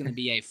mouth. That's gonna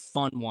be a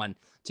fun one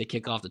to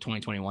kick off the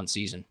 2021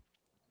 season.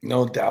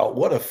 No doubt.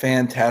 What a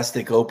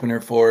fantastic opener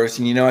for us.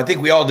 And, I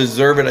think we all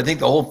deserve it. I think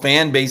the whole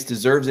fan base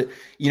deserves it.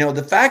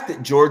 The fact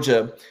that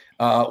Georgia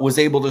was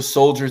able to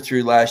soldier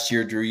through last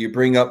year, Drew, you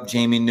bring up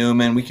Jamie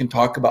Newman. We can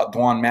talk about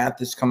Dwan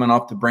Mathis coming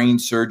off the brain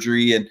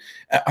surgery and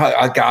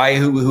a guy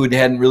who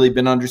hadn't really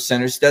been under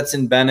center,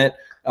 Stetson Bennett,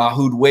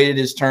 who'd waited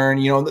his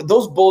turn.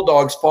 Those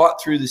Bulldogs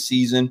fought through the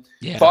season,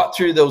 fought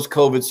through those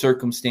COVID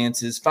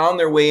circumstances, found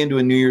their way into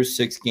a New Year's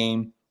Six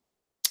game.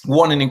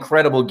 Won an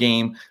incredible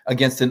game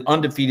against an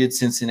undefeated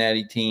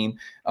Cincinnati team.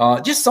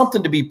 Just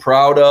something to be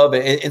proud of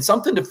and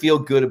something to feel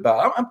good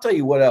about. I'm telling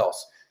you what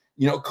else.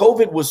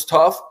 COVID was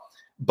tough,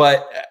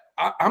 but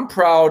I'm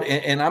proud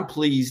and I'm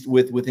pleased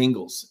with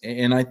Ingles.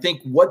 And I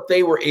think what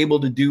they were able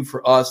to do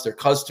for us, their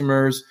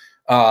customers,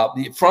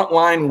 the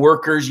frontline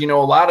workers, a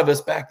lot of us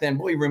back then,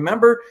 boy,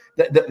 remember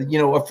that,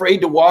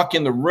 afraid to walk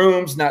in the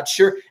rooms, not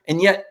sure.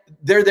 And yet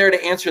they're there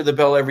to answer the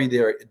bell every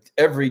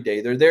day.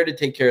 They're there to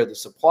take care of the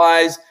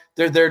supplies.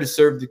 They're there to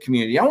serve the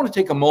community. I want to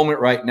take a moment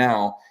right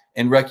now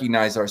and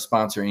recognize our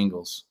sponsor,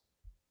 Ingles.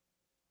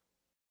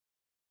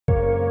 It's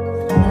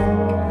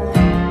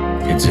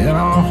in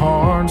our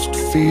hearts to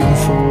feel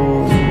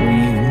for real.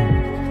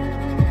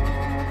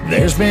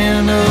 There's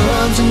been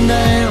ups and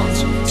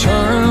downs,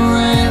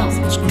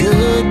 turnarounds,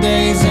 good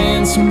days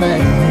and some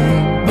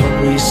bad.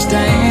 But we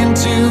stand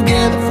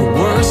together for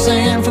worse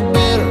and for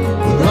better.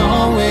 We'll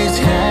always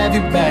have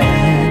your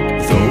back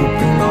with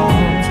open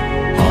arms,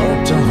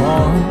 heart to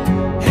heart.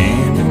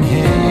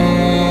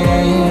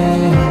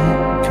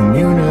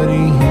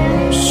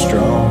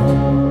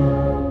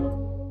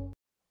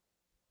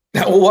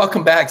 Well,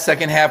 welcome back.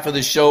 Second half of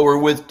the show. We're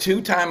with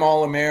two-time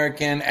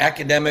All-American,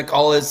 academic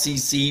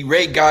All-SEC,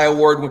 Ray Guy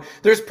Award.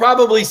 There's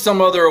probably some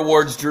other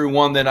awards, Drew,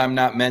 one that I'm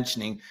not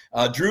mentioning.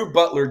 Drew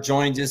Butler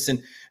joins us.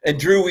 And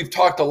Drew, we've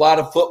talked a lot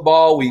of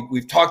football.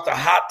 We've talked the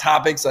hot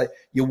topics. Like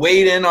you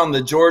weighed in on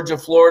the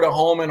Georgia-Florida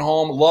home and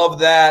home. Love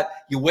that.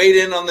 You weighed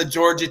in on the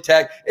Georgia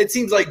Tech. It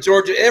seems like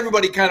Georgia,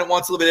 everybody kind of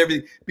wants a little bit of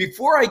everything.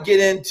 Before I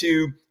get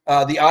into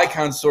the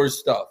Icon Source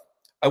stuff,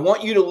 I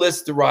want you to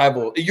list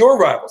your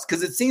rivals,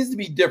 because it seems to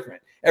be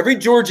different. Every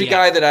Georgia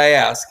guy that I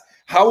ask,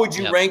 how would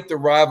you rank the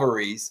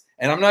rivalries?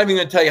 And I'm not even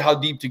going to tell you how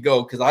deep to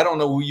go because I don't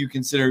know who you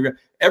consider.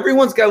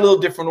 Everyone's got a little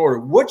different order.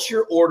 What's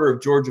your order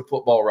of Georgia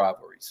football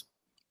rivalries?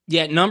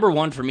 Yeah, number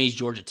one for me is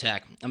Georgia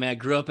Tech. I mean, I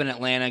grew up in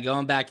Atlanta.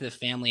 Going back to the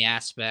family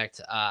aspect,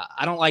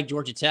 I don't like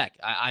Georgia Tech.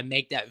 I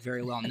make that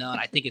very well known.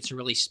 I think it's a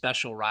really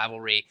special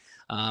rivalry.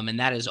 And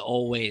that is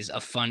always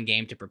a fun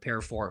game to prepare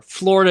for.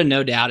 Florida,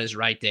 no doubt, is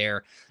right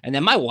there. And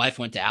then my wife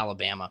went to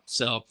Alabama.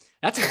 So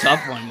that's a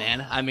tough one,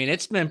 man. I mean,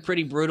 it's been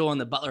pretty brutal in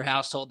the Butler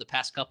household the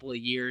past couple of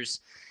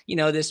years.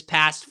 This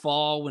past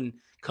fall when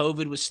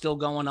COVID was still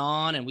going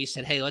on and we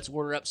said, hey, let's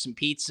order up some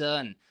pizza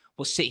and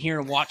we'll sit here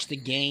and watch the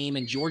game.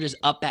 And Georgia's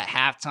up at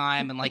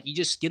halftime. And you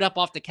just get up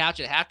off the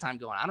couch at halftime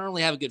going, I don't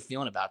really have a good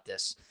feeling about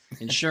this.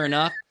 And sure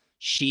enough,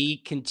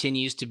 she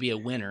continues to be a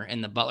winner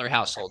in the Butler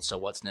household. So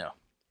what's new?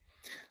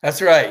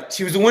 That's right.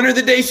 She was the winner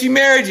the day she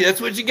married you. That's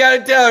what you got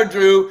to tell her,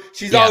 Drew.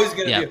 She's always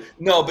going to be.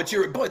 No, but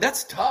boy,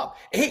 that's tough.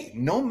 Hey,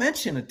 no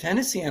mention of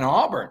Tennessee and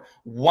Auburn.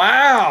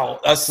 Wow.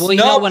 When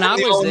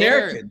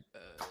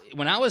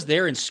I was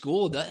there in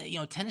school,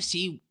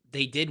 Tennessee,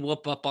 they did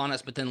whoop up on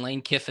us, but then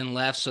Lane Kiffin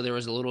left. So there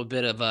was a little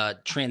bit of a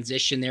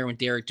transition there when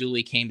Derek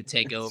Dooley came to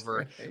take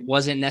over. Right.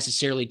 Wasn't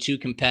necessarily too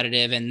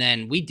competitive. And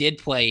then we did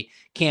play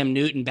Cam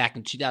Newton back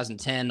in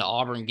 2010, the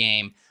Auburn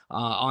game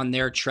on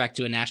their trek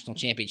to a national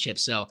championship.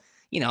 So,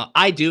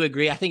 I do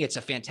agree. I think it's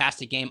a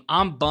fantastic game.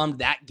 I'm bummed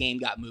that game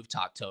got moved to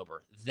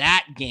October.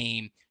 That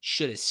game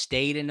should have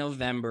stayed in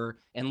November.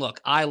 And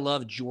look, I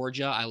love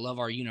Georgia. I love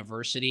our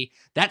university.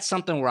 That's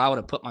something where I would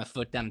have put my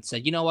foot down and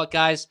said, you know what,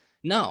 guys?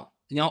 No,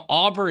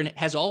 Auburn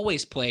has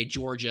always played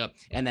Georgia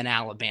and then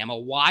Alabama.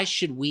 Why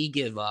should we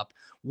give up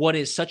what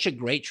is such a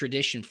great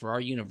tradition for our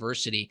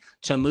university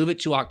to move it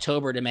to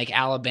October to make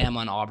Alabama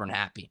and Auburn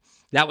happy?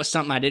 That was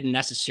something I didn't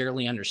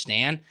necessarily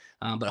understand,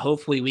 but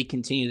hopefully we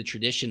continue the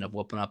tradition of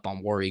whooping up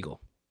on War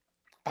Eagle.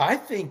 I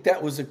think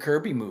that was a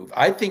Kirby move.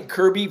 I think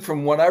Kirby,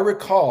 from what I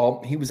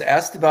recall, he was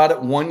asked about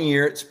it one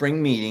year at spring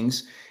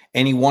meetings,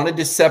 and he wanted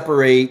to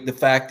separate the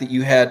fact that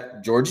you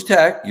had Georgia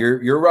Tech,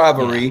 your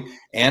rivalry,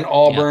 and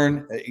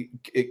Auburn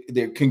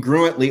they're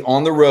congruently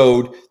on the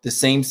road the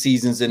same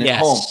seasons and at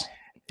home.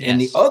 And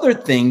the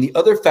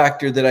other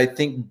factor that I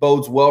think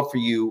bodes well for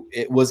you,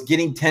 it was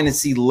getting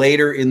Tennessee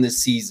later in the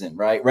season,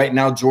 right? Right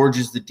now,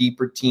 Georgia's the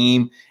deeper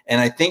team, and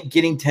I think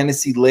getting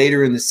Tennessee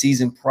later in the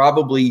season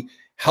probably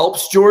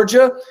helps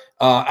Georgia.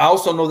 I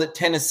also know that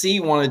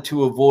Tennessee wanted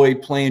to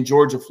avoid playing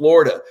Georgia,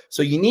 Florida.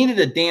 So you needed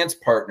a dance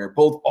partner.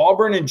 Both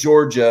Auburn and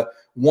Georgia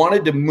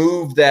wanted to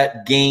move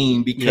that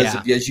game because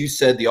of, as you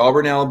said, the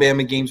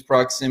Auburn-Alabama game's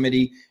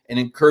proximity, and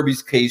in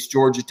Kirby's case,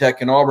 Georgia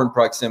Tech and Auburn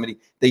proximity.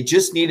 They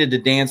just needed a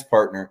dance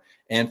partner.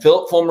 And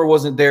Philip Fulmer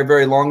wasn't there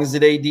very long as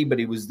an AD, but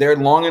he was there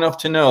long enough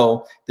to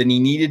know that he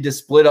needed to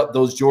split up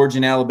those Georgia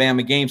and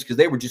Alabama games because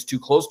they were just too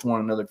close to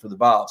one another for the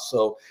Vols.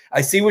 So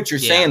I see what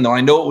you're saying, though.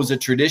 I know it was a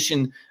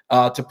tradition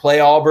to play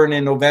Auburn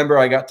in November.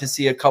 I got to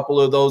see a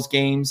couple of those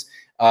games.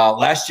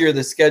 Last year,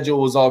 the schedule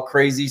was all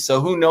crazy,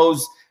 so who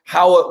knows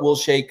how it will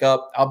shake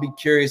up. I'll be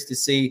curious to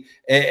see.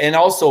 And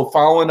also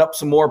following up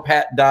some more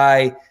Pat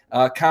Dye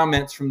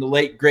comments from the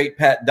late, great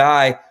Pat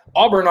Dye,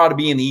 Auburn ought to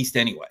be in the East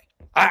anyway.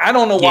 I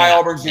don't know why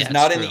Auburn's just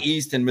not in the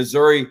East and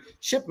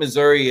ship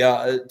Missouri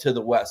to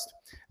the West.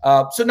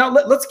 So now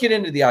let's get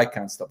into the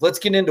icon stuff. Let's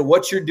get into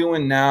what you're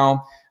doing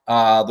now,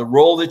 the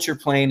role that you're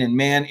playing. And,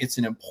 man, it's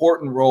an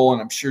important role,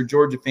 and I'm sure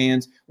Georgia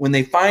fans, when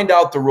they find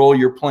out the role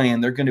you're playing,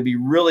 they're going to be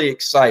really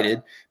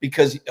excited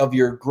because of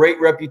your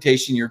great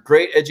reputation, your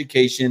great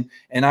education,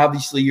 and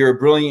obviously you're a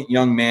brilliant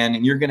young man,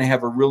 and you're going to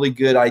have a really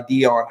good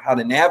idea on how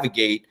to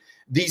navigate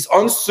these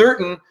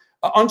uncertain,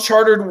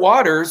 uncharted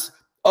waters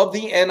of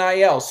the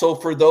NIL. So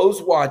for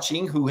those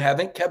watching who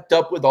haven't kept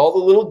up with all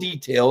the little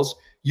details,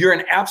 you're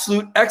an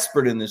absolute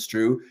expert in this,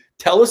 Drew.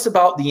 Tell us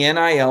about the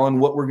NIL and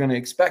what we're going to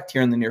expect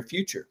here in the near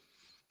future.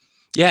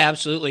 Yeah,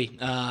 absolutely.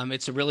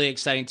 It's a really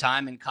exciting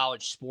time in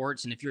college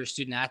sports. And if you're a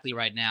student athlete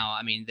right now,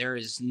 I mean, there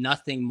is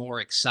nothing more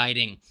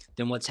exciting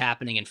than what's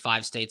happening in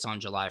 5 states on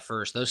July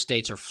 1st. Those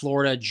states are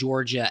Florida,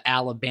 Georgia,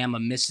 Alabama,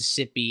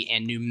 Mississippi,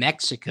 and New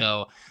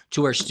Mexico,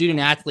 to where student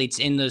athletes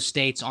in those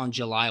states on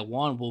July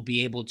 1 will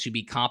be able to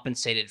be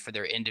compensated for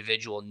their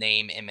individual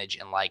name, image,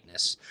 and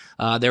likeness.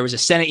 There was a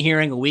Senate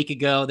hearing a week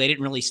ago. They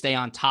didn't really stay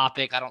on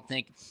topic. I don't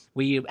think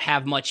we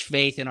have much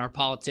faith in our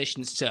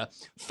politicians to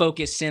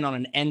focus in on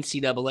an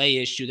NCAA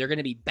issue. They're going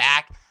to be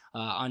back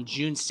on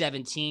June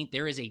 17th.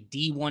 There is a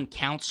D1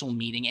 council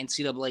meeting,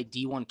 NCAA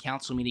D1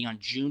 council meeting on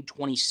June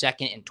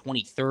 22nd and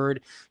 23rd,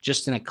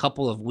 just in a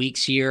couple of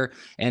weeks here.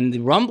 And the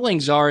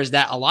rumblings is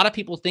that a lot of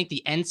people think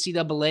the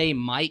NCAA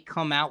might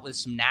come out with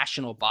some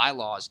national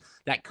bylaws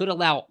that could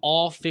allow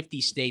all 50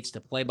 states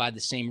to play by the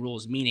same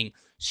rules, meaning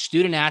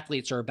student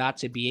athletes are about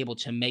to be able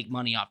to make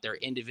money off their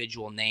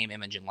individual name,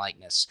 image, and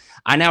likeness.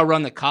 I now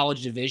run the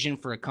college division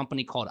for a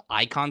company called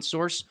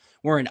IconSource.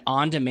 We're an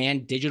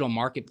on-demand digital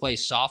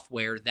marketplace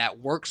software that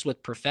works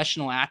with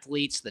professional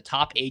athletes, the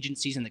top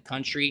agencies in the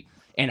country,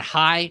 and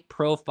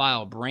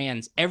high-profile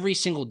brands every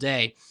single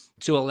day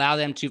to allow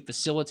them to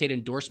facilitate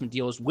endorsement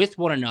deals with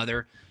one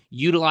another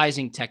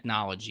utilizing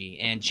technology.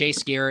 And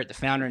Chase Garrett, the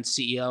founder and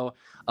CEO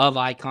of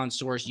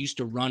IconSource, used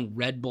to run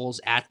Red Bull's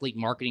athlete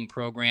marketing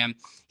program.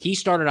 He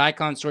started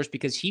IconSource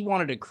because he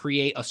wanted to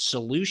create a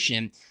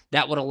solution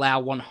that would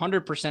allow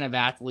 100% of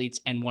athletes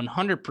and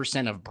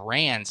 100% of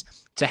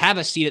brands to have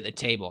a seat at the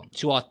table,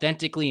 to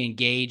authentically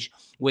engage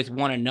with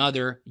one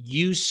another,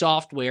 use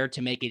software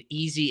to make it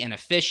easy and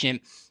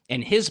efficient.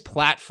 And his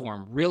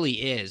platform really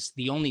is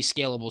the only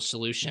scalable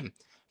solution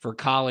for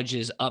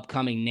college's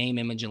upcoming name,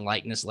 image, and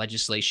likeness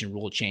legislation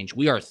rule change.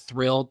 We are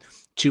thrilled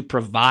to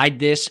provide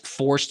this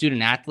for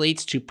student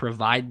athletes, to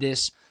provide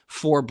this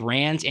for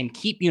brands, and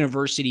keep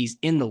universities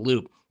in the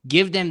loop.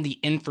 Give them the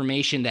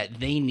information that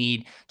they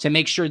need to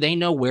make sure they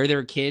know where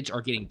their kids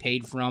are getting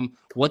paid from,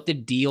 what the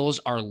deals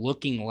are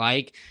looking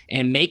like,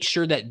 and make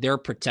sure that they're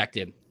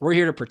protected. We're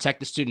here to protect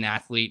the student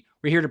athlete.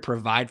 We're here to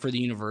provide for the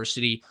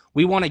university.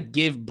 We want to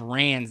give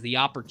brands the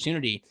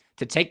opportunity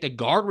to take the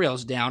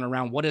guardrails down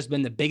around what has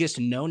been the biggest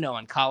no-no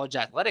in college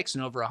athletics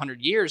in over 100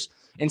 years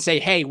and say,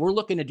 hey, we're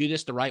looking to do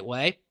this the right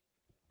way.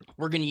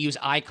 We're going to use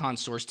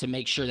IconSource to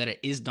make sure that it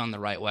is done the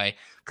right way.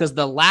 Because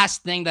the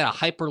last thing that a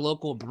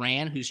hyper-local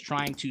brand who's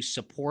trying to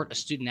support a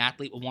student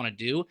athlete will want to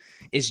do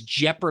is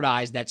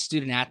jeopardize that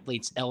student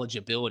athlete's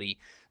eligibility.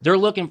 They're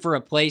looking for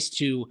a place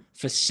to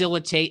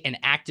facilitate and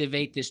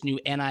activate this new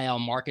NIL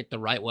market the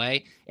right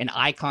way, and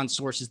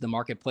IconSource is the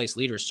marketplace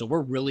leader. So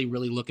we're really,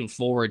 really looking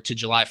forward to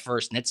July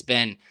 1st, and it's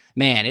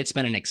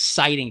been an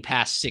exciting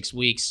past 6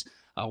 weeks.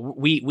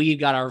 We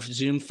got our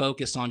Zoom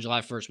focus on July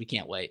 1st. We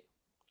can't wait.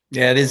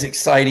 Yeah, it is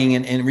exciting.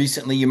 And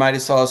recently you might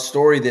have saw a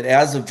story that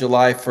as of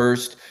July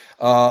 1st,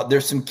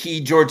 there's some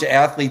key Georgia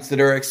athletes that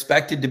are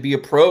expected to be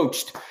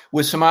approached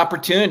with some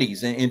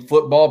opportunities in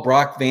football.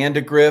 Brock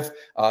Vandegrift,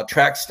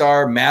 track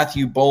star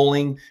Matthew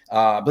Bowling.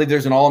 I believe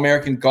there's an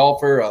All-American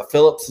golfer,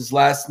 Phillips, his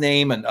last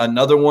name, and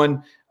another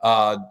one,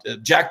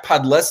 Jack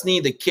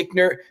Podlesny, the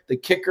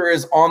kicker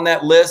is on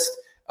that list.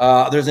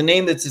 There's a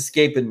name that's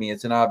escaping me.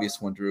 It's an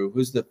obvious one, Drew.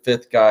 Who's the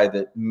fifth guy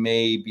that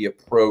may be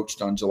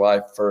approached on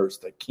July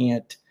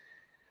 1st?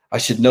 I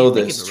should know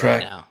this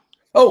track. Right,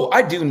 oh,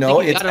 I do know.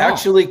 It's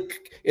actually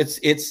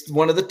it's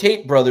one of the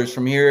Tate brothers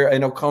from here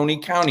in Oconee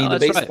County, the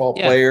baseball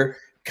player,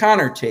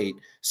 Connor Tate.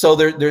 So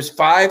there's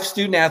 5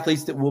 student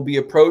athletes that will be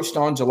approached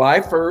on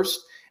July 1st.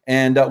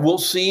 And we'll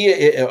see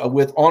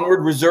with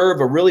Onward Reserve,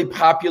 a really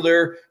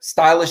popular,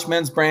 stylish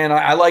men's brand.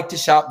 I like to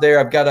shop there.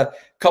 I've got a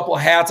couple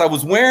of hats. I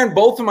was wearing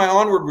both of my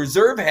Onward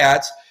Reserve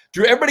hats.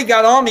 Drew, everybody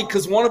got on me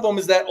because one of them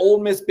is that Ole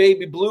Miss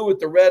baby blue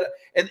with the red,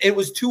 and it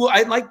was too.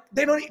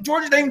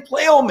 Georgia didn't even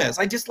play Ole Miss.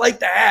 I just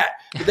like the hat.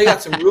 But they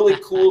got some really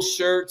cool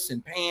shirts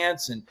and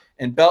pants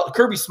and belt.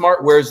 Kirby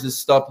Smart wears this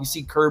stuff. You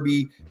see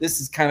Kirby.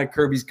 This is kind of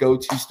Kirby's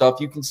go-to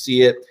stuff. You can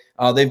see it.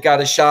 They've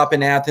got a shop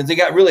in Athens. They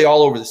got really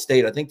all over the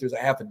state. I think there's a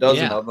half a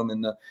dozen of them.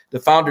 And the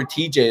founder,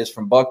 TJ, is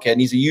from Buckhead, and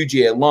he's a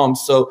UGA alum.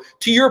 So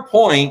to your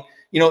point,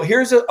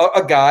 here's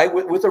a guy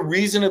with a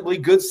reasonably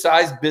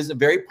good-sized business,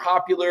 very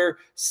popular,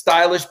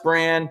 stylish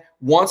brand,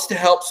 wants to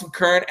help some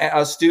current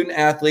student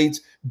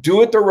athletes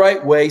do it the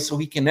right way, so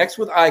he connects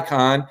with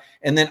Icon,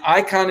 and then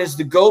Icon is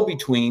the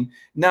go-between.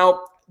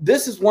 Now,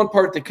 this is one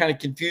part that kind of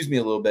confused me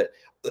a little bit.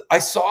 I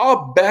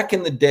saw back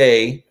in the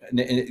day,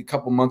 a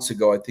couple months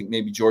ago, I think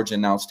maybe Georgia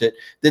announced it,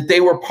 that they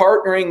were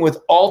partnering with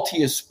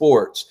Altius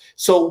Sports.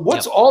 So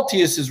what's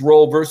Altius's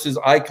role versus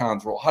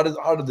Icon's role? How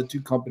do the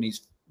two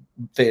companies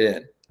fit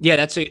in? Yeah,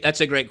 that's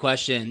a great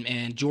question.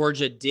 And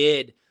Georgia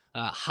did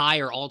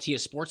hire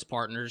Altius Sports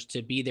Partners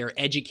to be their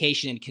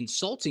education and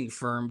consulting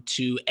firm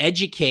to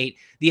educate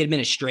the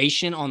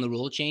administration on the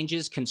rule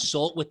changes,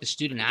 consult with the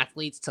student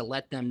athletes to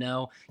let them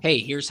know, hey,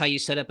 here's how you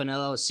set up an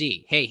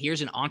LLC. Hey,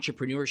 here's an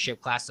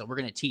entrepreneurship class that we're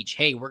going to teach.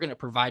 Hey, we're going to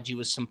provide you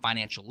with some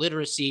financial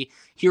literacy.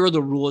 Here are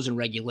the rules and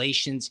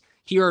regulations.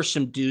 Here are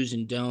some do's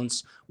and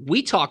don'ts.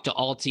 We talk to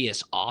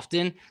Altius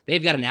often.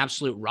 They've got an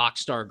absolute rock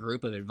star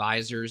group of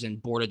advisors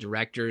and board of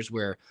directors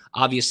where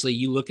obviously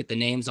you look at the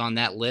names on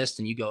that list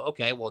and you go,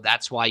 okay, well,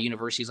 that's why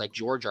universities like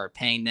Georgia are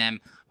paying them,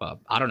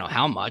 I don't know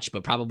how much,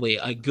 but probably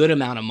a good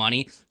amount of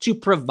money to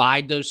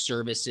provide those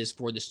services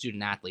for the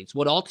student athletes.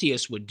 What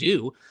Altius would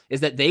do is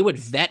that they would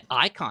vet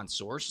Icon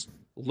Source,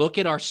 look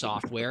at our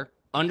software,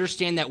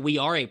 understand that we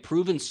are a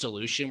proven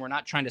solution. We're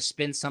not trying to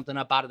spin something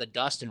up out of the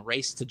dust and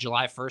race to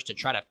July 1st to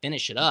try to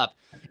finish it up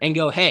and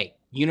go, hey,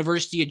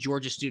 University of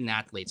Georgia student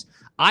athletes,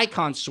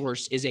 Icon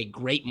Source is a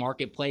great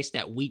marketplace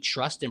that we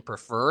trust and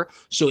prefer.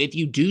 So if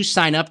you do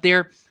sign up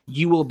there,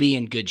 you will be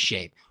in good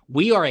shape.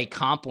 We are a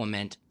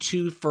complement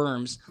to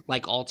firms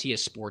like Altius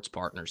Sports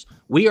Partners.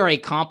 We are a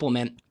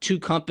complement to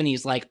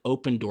companies like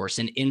Opendorse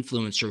and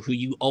Influencer, who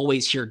you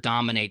always hear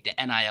dominate the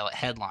NIL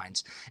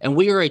headlines. And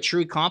we are a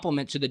true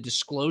complement to the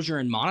disclosure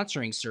and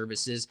monitoring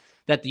services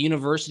that the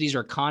universities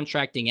are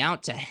contracting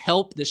out to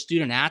help the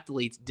student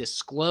athletes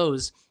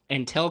disclose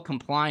and tell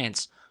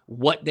compliance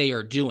what they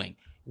are doing.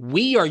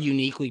 We are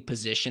uniquely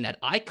positioned at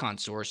Icon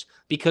Source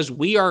because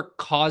we are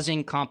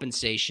causing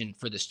compensation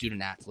for the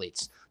student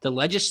athletes. The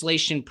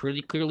legislation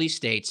pretty clearly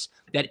states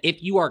that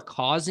if you are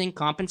causing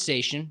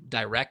compensation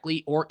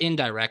directly or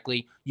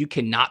indirectly, you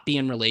cannot be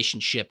in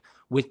relationship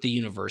with the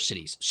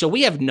universities. So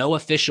we have no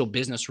official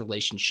business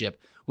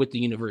relationship with the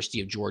University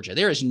of Georgia.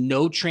 There is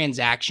no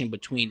transaction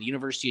between the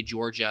University of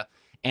Georgia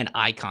and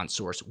Icon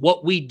Source.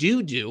 What we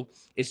do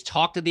is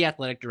talk to the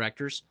athletic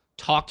directors,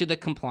 talk to the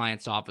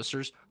compliance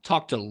officers,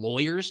 talk to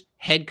lawyers,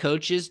 head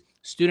coaches,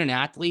 student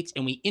athletes,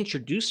 and we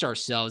introduce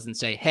ourselves and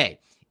say, hey,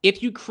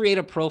 if you create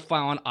a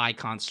profile on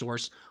Icon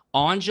Source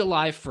on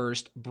July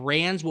 1st,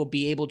 brands will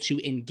be able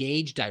to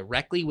engage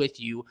directly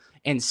with you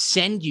and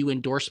send you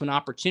endorsement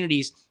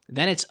opportunities.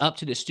 Then it's up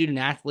to the student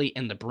athlete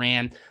and the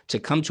brand to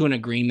come to an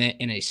agreement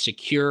in a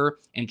secure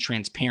and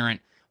transparent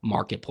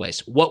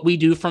marketplace. What we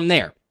do from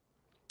there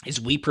is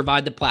we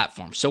provide the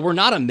platform. So we're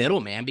not a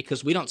middleman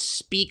because we don't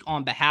speak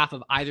on behalf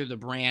of either the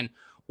brand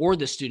or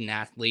the student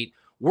athlete.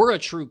 We're a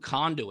true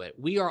conduit.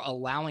 We are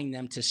allowing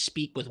them to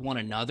speak with one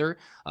another.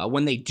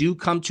 When they do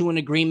come to an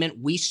agreement,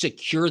 we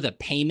secure the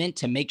payment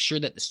to make sure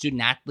that the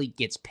student athlete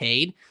gets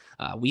paid.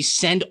 We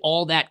send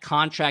all that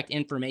contract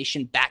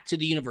information back to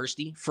the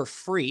university for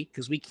free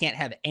because we can't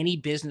have any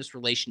business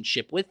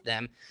relationship with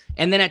them.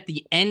 And then at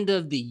the end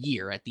of the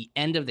year, at the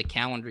end of the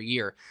calendar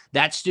year,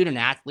 that student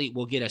athlete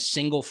will get a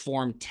single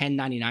form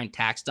 1099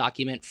 tax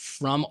document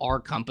from our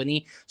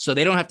company. So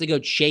they don't have to go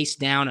chase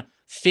down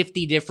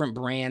 50 different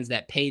brands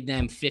that paid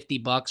them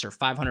 $50 or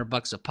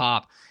 $500 a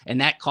pop.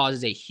 And that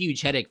causes a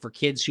huge headache for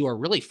kids who are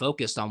really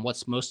focused on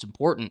what's most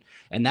important.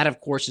 And that, of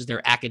course, is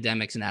their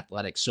academics and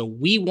athletics. So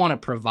we want to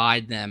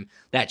provide them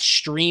that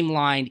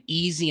streamlined,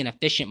 easy, and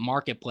efficient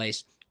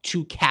marketplace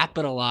to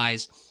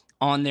capitalize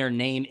on their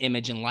name,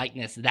 image, and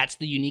likeness. That's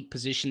the unique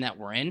position that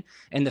we're in.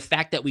 And the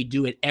fact that we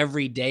do it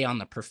every day on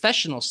the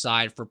professional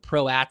side for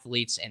pro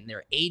athletes and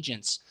their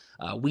agents,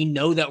 we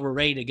know that we're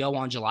ready to go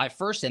on July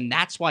 1st. And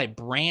that's why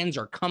brands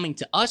are coming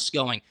to us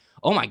going,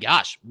 oh my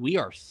gosh, we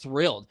are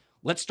thrilled.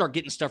 Let's start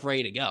getting stuff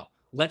ready to go.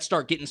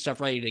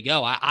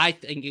 I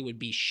think it would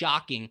be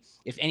shocking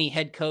if any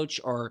head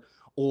coach or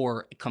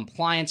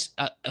compliance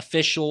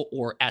official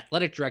or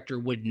athletic director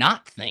would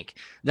not think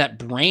that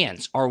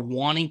brands are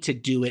wanting to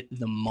do it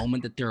the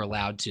moment that they're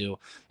allowed to.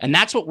 And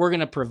that's what we're going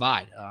to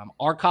provide.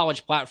 Our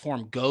college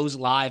platform goes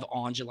live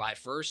on July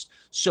 1st.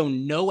 So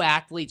no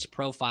athletes'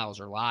 profiles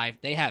are live.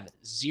 They have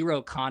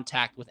zero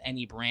contact with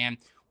any brand.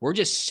 We're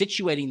just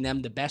situating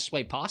them the best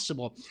way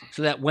possible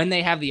so that when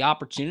they have the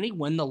opportunity,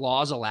 when the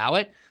laws allow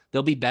it,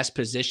 they'll be best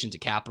positioned to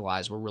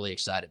capitalize. We're really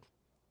excited.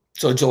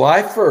 So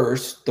July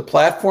 1st, the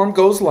platform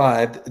goes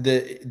live.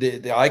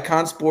 The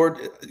Icon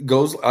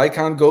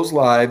goes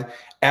live.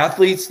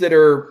 Athletes that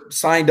are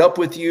signed up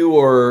with you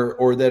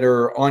or that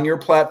are on your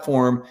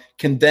platform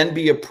can then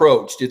be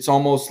approached. It's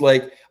almost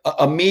like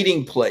a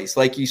meeting place.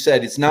 Like you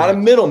said, it's not a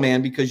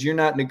middleman because you're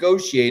not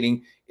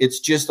negotiating. It's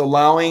just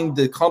allowing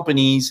the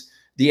companies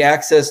the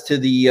access to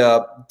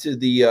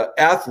the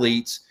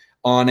athletes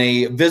on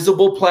a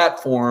visible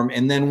platform.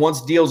 And then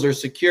once deals are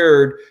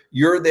secured,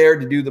 you're there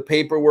to do the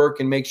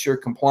paperwork and make sure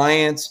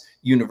compliance,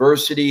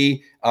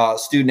 university,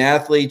 student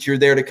athletes, you're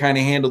there to kind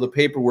of handle the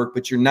paperwork,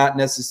 but you're not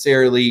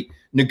necessarily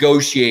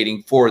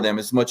negotiating for them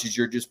as much as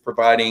you're just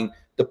providing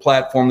the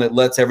platform that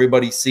lets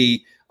everybody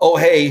see, oh,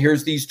 hey,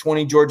 here's these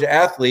 20 Georgia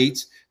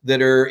athletes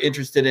that are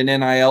interested in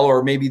NIL,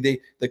 or maybe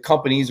the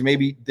companies, or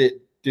maybe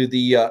do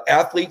the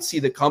athletes see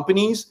the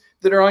companies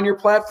that are on your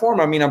platform?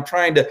 I mean, I'm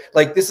trying to,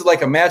 like, this is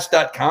like a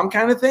Match.com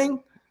kind of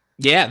thing.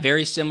 Yeah,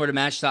 very similar to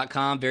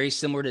Match.com, very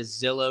similar to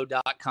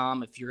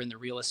Zillow.com if you're in the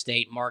real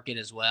estate market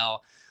as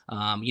well.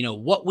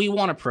 What we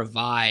want to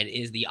provide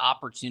is the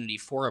opportunity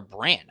for a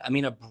brand. I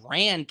mean, a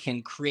brand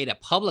can create a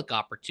public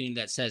opportunity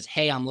that says,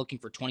 hey, I'm looking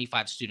for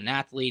 25 student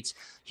athletes.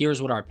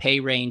 Here's what our pay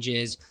range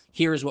is.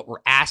 Here's what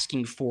we're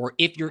asking for.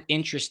 If you're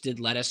interested,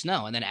 let us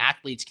know. And then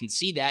athletes can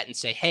see that and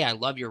say, hey, I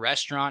love your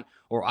restaurant,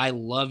 or I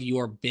love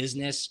your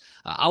business.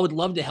 I would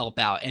love to help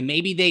out. And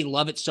maybe they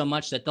love it so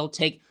much that they'll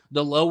take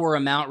the lower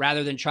amount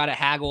rather than try to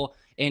haggle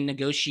and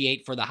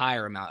negotiate for the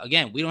higher amount.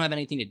 Again, we don't have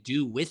anything to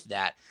do with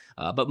that.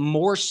 But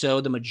more so,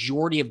 the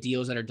majority of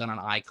deals that are done on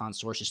Icon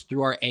Source is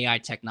through our AI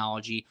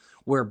technology,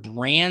 where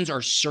brands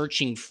are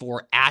searching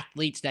for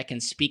athletes that can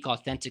speak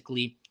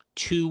authentically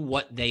to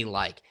what they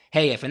like.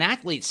 Hey, if an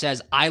athlete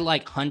says, I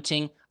like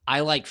hunting,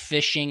 I like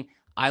fishing,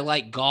 I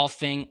like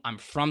golfing, I'm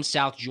from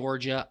South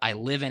Georgia, I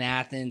live in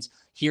Athens,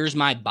 here's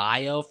my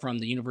bio from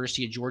the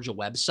University of Georgia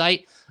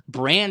website,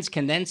 brands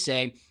can then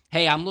say,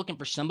 hey, I'm looking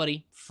for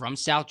somebody from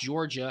South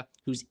Georgia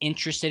who's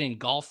interested in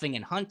golfing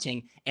and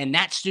hunting, and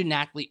that student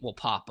athlete will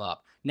pop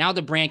up. Now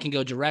the brand can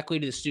go directly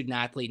to the student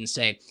athlete and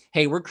say,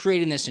 hey, we're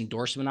creating this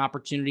endorsement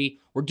opportunity.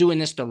 We're doing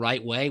this the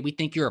right way. We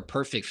think you're a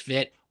perfect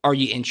fit. Are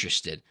you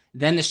interested?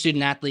 Then the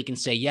student athlete can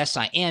say, yes,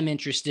 I am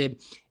interested.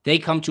 They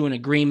come to an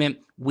agreement.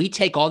 We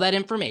take all that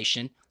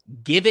information,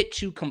 give it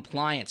to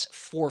compliance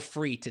for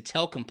free to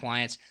tell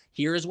compliance,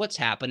 here is what's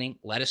happening.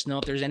 Let us know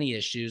if there's any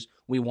issues.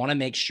 We want to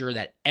make sure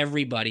that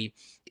everybody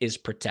is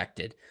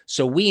protected.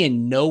 So we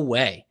in no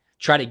way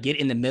try to get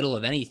in the middle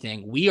of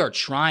anything. We are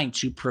trying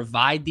to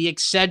provide the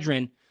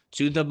Excedrin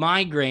to the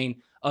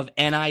migraine of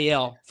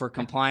NIL for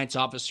compliance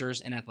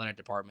officers and athletic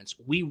departments.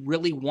 We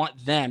really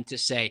want them to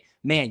say,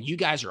 man, you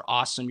guys are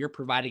awesome. You're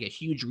providing a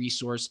huge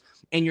resource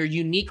and you're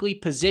uniquely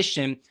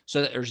positioned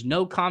so that there's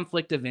no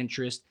conflict of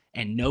interest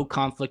and no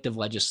conflict of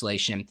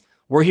legislation.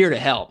 We're here to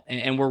help.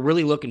 And we're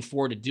really looking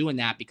forward to doing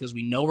that because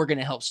we know we're going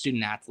to help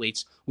student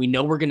athletes. We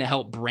know we're going to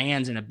help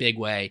brands in a big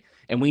way.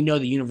 And we know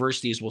the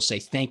universities will say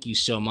thank you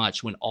so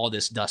much when all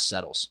this dust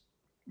settles.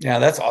 Yeah,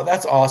 that's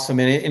awesome.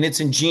 And it's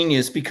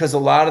ingenious because a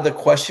lot of the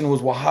question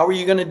was, well, how are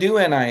you going to do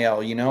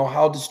NIL? You know,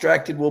 how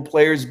distracted will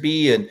players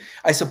be? And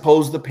I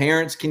suppose the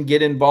parents can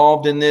get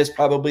involved in this.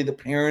 Probably the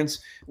parents,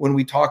 when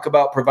we talk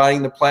about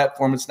providing the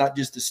platform, it's not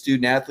just the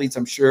student athletes.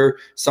 I'm sure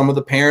some of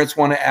the parents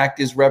want to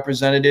act as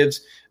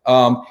representatives.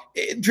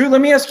 Drew,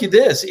 let me ask you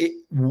this.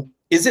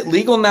 Is it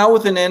legal now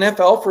with an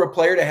NFL for a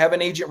player to have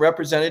an agent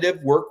representative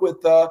work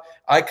with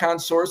Icon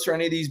Source or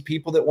any of these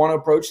people that want to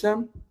approach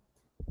them?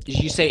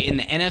 Did you say in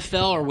the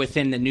NFL or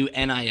within the new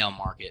NIL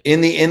market?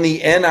 In the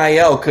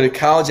NIL, could a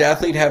college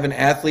athlete have an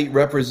athlete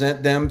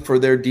represent them for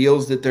their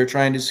deals that they're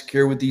trying to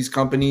secure with these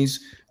companies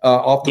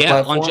off the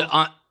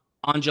platform?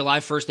 On July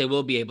 1st, they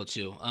will be able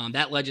to.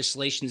 That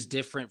legislation is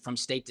different from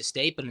state to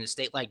state, but in a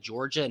state like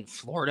Georgia and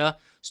Florida,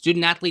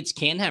 student athletes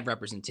can have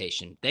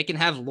representation. They can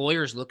have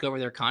lawyers look over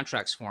their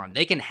contracts for them.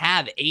 They can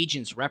have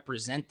agents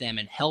represent them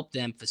and help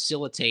them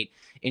facilitate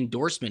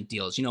endorsement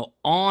deals. You know,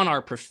 on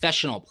our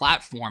professional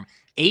platform,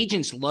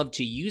 agents love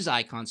to use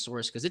Icon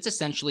Source because it's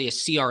essentially a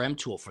CRM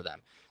tool for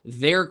them.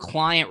 Their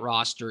client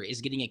roster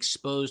is getting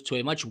exposed to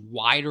a much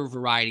wider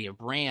variety of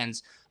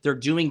brands. They're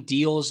doing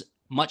deals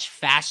much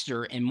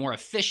faster and more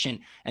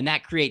efficient, and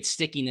that creates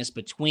stickiness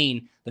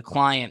between the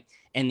client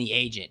and the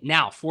agent.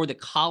 Now, for the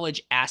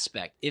college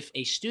aspect, if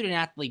a student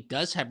athlete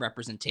does have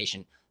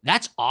representation,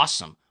 that's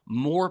awesome.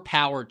 More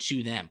power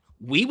to them.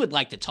 We would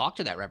like to talk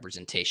to that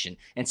representation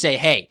and say,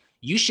 hey,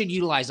 you should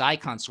utilize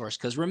Icon Source,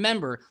 because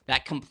remember,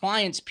 that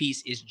compliance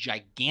piece is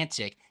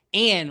gigantic,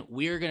 and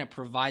we're going to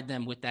provide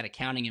them with that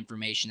accounting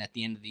information at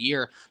the end of the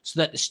year so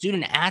that the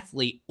student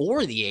athlete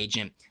or the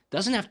agent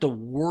doesn't have to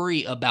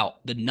worry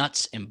about the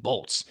nuts and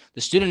bolts.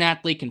 The student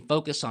athlete can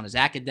focus on his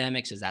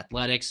academics, his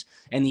athletics,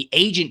 and the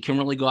agent can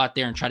really go out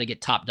there and try to get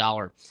top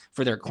dollar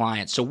for their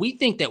clients. So we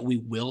think that we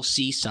will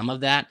see some of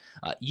that.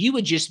 You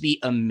would just be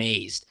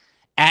amazed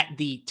at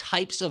the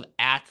types of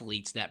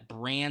athletes that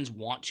brands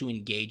want to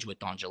engage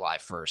with on July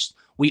 1st.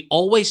 We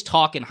always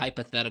talk in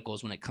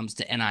hypotheticals when it comes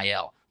to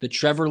NIL. The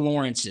Trevor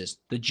Lawrences,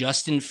 the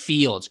Justin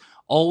Fields,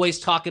 always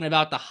talking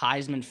about the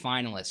Heisman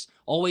finalists,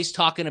 always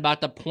talking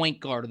about the point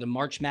guard or the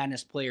March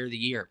Madness player of the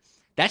year.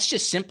 That's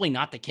just simply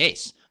not the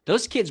case.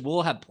 Those kids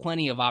will have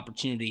plenty of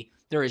opportunity.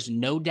 There is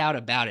no doubt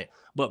about it.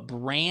 But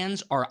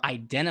brands are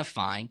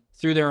identifying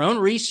through their own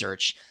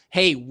research,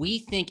 hey, we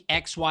think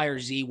X, Y, or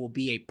Z will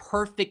be a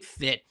perfect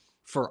fit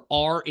for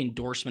our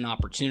endorsement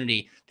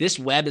opportunity. This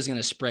web is going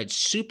to spread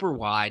super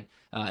wide,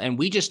 and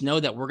we just know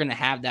that we're going to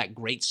have that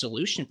great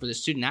solution for the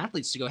student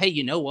athletes to go, hey,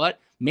 you know what?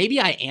 Maybe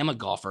I am a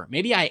golfer.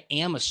 Maybe I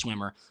am a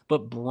swimmer,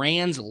 but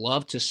brands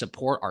love to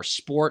support our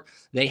sport.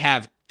 They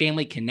have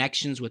family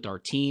connections with our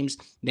teams.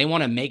 They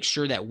want to make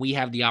sure that we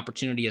have the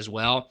opportunity as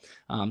well.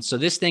 So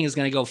this thing is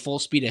going to go full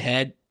speed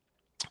ahead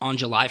on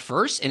July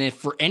 1st. And if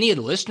for any of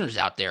the listeners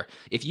out there,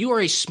 if you are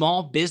a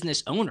small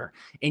business owner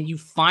and you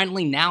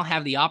finally now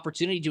have the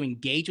opportunity to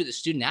engage with a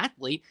student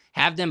athlete,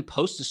 have them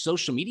post a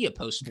social media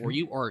post for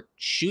you or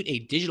shoot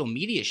a digital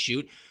media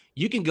shoot,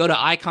 you can go to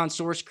Icon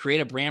Source,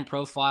 create a brand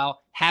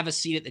profile, have a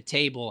seat at the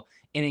table,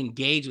 and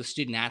engage with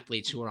student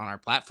athletes who are on our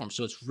platform.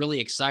 So it's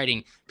really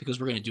exciting because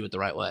we're going to do it the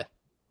right way.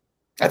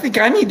 I think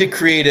I need to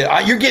create it.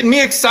 You're getting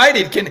me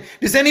excited.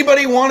 Does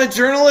anybody want a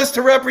journalist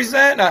to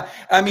represent?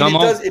 I mean,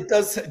 it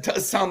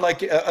does sound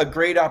like a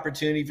great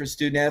opportunity for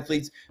student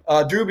athletes.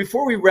 Drew,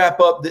 before we wrap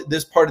up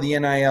this part of the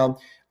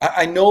NIL,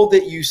 I know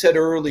that you said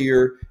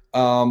earlier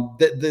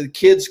that the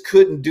kids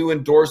couldn't do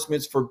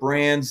endorsements for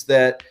brands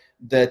that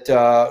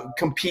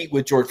compete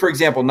with Georgia. For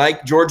example,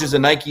 Georgia's a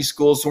Nike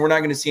school, so we're not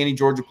going to see any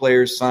Georgia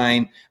players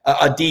sign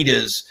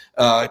Adidas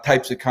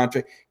types of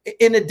contract.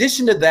 In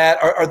addition to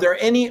that, are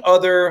there any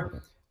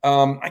other,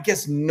 I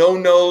guess,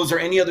 no-nos or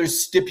any other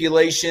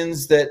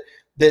stipulations that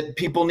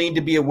people need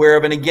to be aware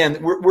of? And again,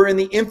 we're in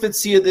the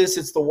infancy of this.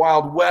 It's the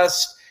Wild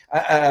West.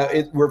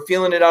 We're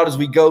feeling it out as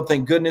we go.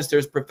 Thank goodness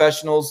there's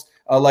professionals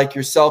like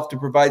yourself to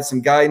provide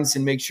some guidance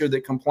and make sure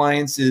that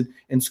compliance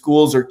in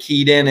schools are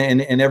keyed in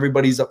and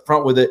everybody's up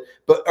front with it.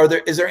 But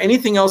is there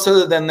anything else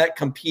other than that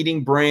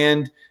competing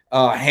brand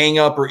hang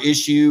up or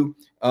issue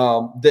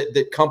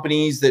that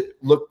companies that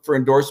look for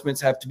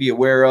endorsements have to be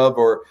aware of,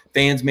 or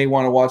fans may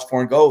want to watch for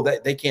and go, oh,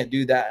 they can't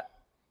do that?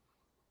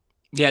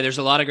 Yeah, there's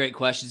a lot of great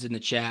questions in the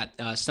chat.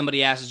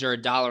 Somebody asks, is there a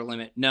dollar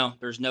limit? No,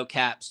 there's no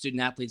cap.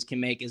 Student athletes can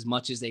make as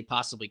much as they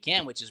possibly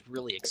can, which is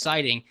really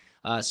exciting.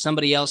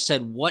 Somebody else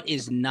said, what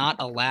is not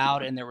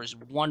allowed? And there was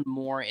one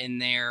more in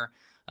there.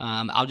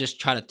 I'll just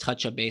try to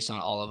touch up base on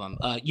all of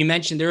them. You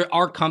mentioned there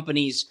are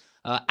companies,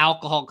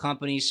 alcohol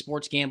companies,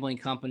 sports gambling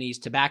companies,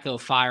 tobacco,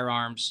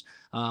 firearms,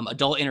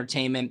 adult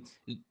entertainment.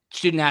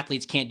 Student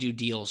athletes can't do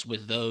deals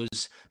with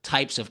those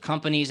types of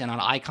companies. And on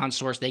Icon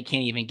Source, they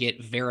can't even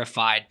get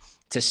verified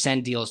to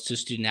send deals to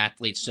student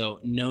athletes.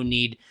 So no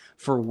need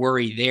for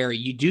worry there.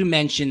 You do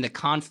mention the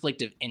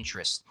conflict of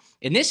interest.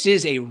 And this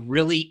is a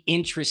really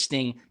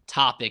interesting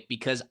topic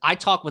because I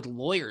talk with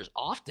lawyers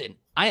often.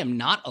 I am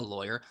not a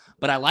lawyer,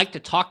 but I like to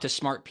talk to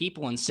smart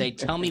people and say,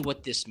 tell me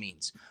what this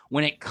means.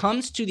 When it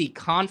comes to the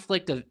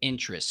conflict of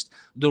interest,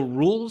 the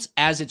rules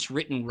as it's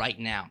written right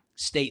now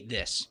state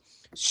this: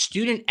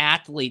 student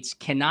athletes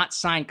cannot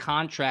sign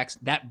contracts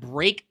that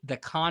break the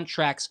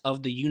contracts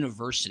of the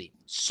university.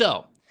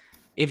 So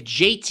if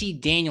JT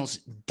Daniels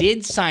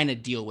did sign a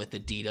deal with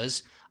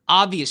Adidas,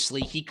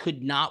 obviously he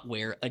could not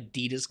wear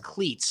Adidas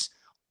cleats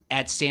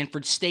at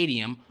Sanford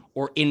Stadium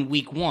or in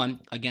week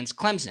 1 against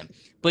Clemson.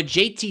 But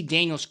JT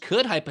Daniels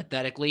could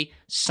hypothetically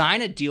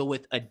sign a deal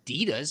with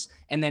Adidas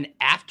and then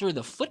after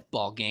the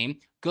football game,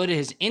 go to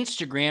his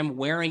Instagram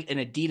wearing an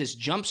Adidas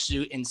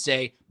jumpsuit and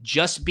say,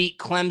 just beat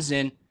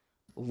Clemson,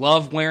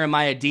 love wearing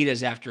my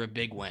Adidas after a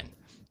big win.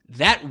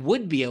 That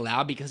would be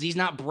allowed because he's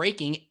not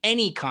breaking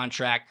any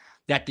contract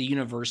that the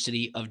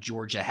University of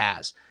Georgia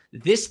has.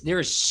 There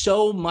is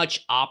so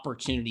much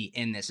opportunity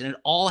in this, and it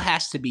all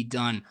has to be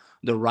done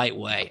the right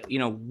way. You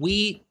know,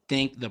 we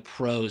think the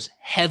pros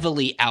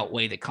heavily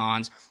outweigh the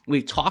cons.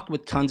 We've talked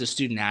with tons of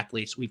student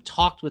athletes. We've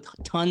talked with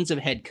tons of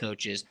head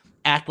coaches,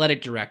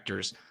 athletic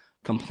directors,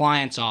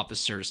 compliance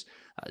officers.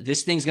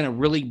 This thing's going to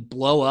really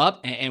blow up,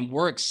 and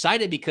we're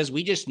excited because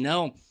we just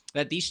know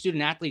that these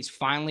student athletes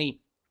finally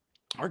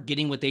are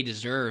getting what they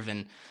deserve.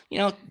 And, you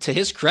know, to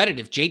his credit,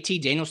 if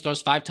JT Daniels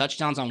throws 5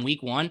 touchdowns on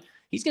week 1,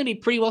 he's going to be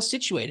pretty well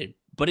situated.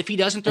 But if he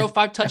doesn't throw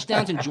 5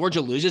 touchdowns and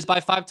Georgia loses by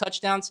 5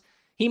 touchdowns,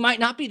 he might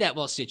not be that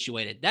well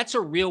situated. That's a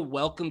real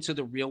welcome to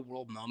the real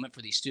world moment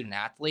for these student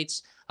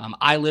athletes.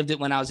 I lived it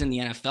when I was in the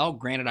NFL.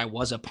 Granted, I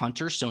was a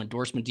punter, so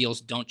endorsement deals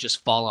don't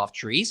just fall off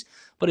trees.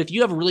 But if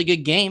you have a really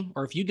good game,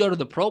 or if you go to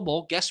the Pro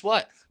Bowl, guess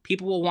what?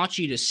 People will want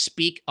you to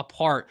speak a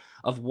part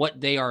of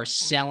what they are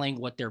selling,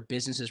 what their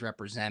businesses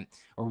represent,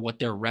 or what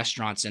their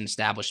restaurants and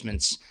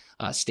establishments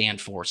stand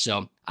for.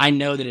 So I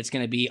know that it's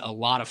going to be a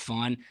lot of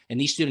fun, and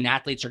these student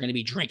athletes are going to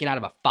be drinking out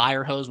of a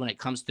fire hose when it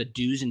comes to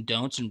do's and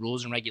don'ts and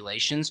rules and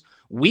regulations.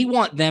 We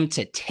want them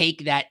to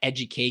take that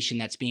education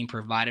that's being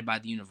provided by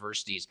the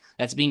universities,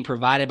 that's being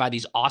provided by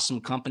these awesome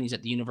companies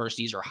that the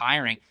universities are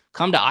hiring,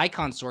 come to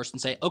Icon Source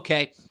and say,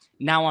 okay,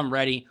 now I'm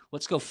ready.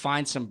 Let's go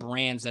find some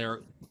brands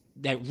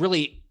that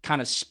really kind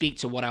of speak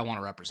to what I want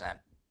to represent.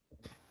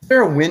 Is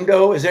there a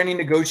window? Is there any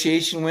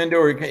negotiation window,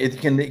 or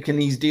can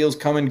these deals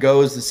come and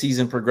go as the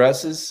season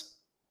progresses?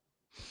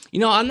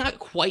 I'm not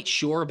quite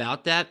sure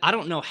about that. I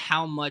don't know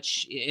how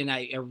much, and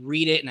I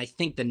read it, and I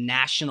think the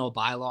national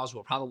bylaws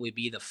will probably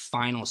be the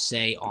final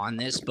say on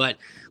this. But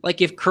like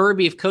if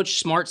Coach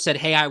Smart said,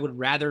 hey, I would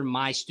rather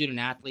my student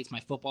athletes, my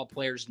football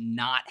players,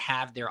 not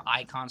have their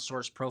Icon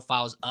Source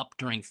profiles up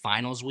during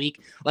finals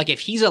week, like if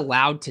he's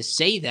allowed to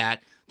say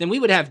that, then we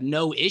would have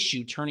no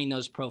issue turning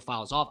those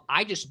profiles off.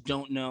 I just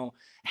don't know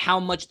how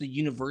much the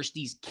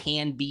universities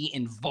can be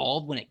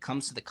involved when it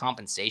comes to the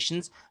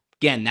compensations.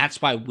 Again,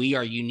 that's why we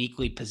are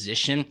uniquely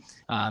positioned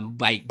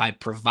by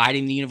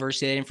providing the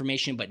university that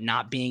information, but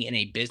not being in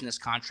a business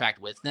contract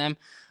with them.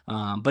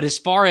 But as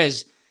far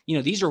as,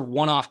 these are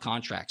one-off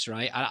contracts,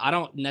 right? I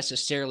don't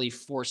necessarily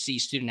foresee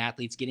student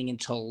athletes getting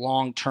into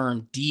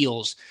long-term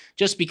deals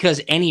just because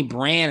any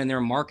brand and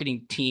their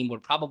marketing team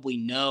would probably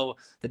know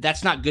that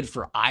that's not good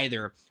for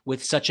either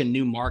with such a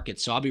new market.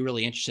 So I'll be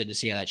really interested to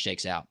see how that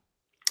shakes out.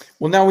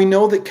 Well, now we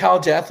know that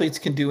college athletes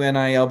can do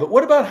NIL, but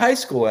what about high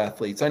school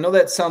athletes? I know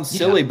that sounds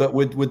silly, but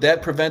would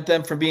that prevent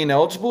them from being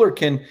eligible, or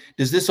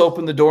does this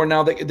open the door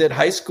now that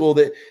high school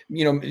that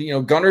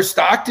Gunnar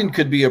Stockton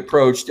could be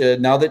approached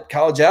now that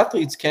college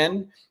athletes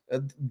can?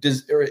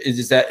 Is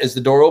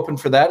the door open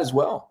for that as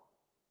well?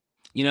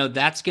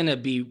 That's going to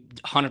be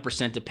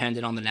 100%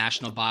 dependent on the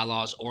national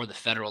bylaws or the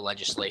federal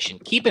legislation.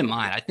 Keep in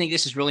mind, I think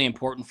this is really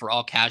important for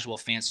all casual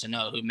fans to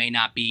know who may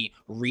not be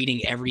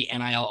reading every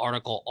NIL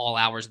article all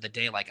hours of the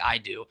day like I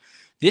do.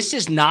 This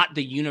is not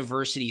the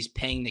universities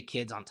paying the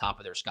kids on top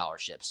of their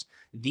scholarships.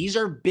 These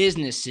are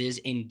businesses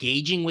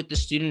engaging with the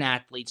student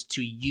athletes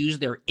to use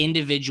their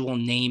individual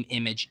name,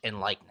 image, and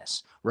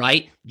likeness,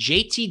 right?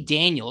 JT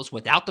Daniels,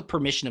 without the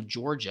permission of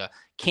Georgia,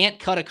 can't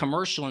cut a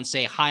commercial and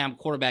say, hi, I'm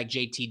quarterback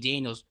JT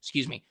Daniels.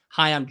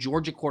 Hi, I'm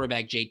Georgia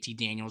quarterback JT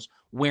Daniels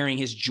wearing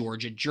his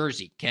Georgia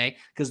jersey, okay?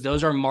 Because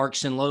those are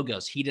marks and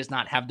logos. He does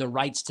not have the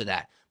rights to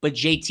that. But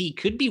JT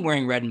could be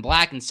wearing red and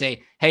black and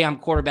say, hey, I'm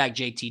quarterback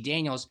JT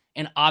Daniels.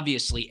 And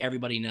obviously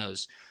everybody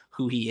knows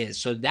who he is.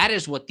 So that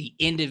is what the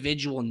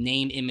individual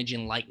name, image,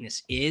 and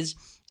likeness is,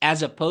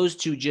 as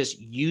opposed to just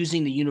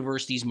using the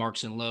university's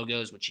marks and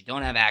logos, which you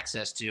don't have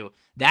access to.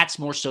 That's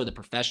more so the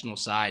professional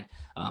side.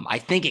 I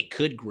think it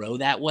could grow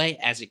that way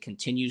as it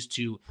continues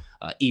to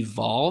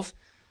evolve.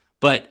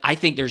 But I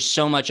think there's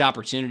so much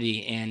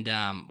opportunity. And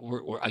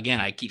again,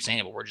 I keep saying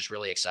it, but we're just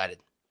really excited.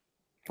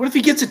 What if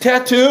he gets a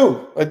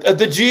tattoo,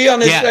 the G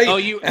on his face? Oh,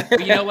 you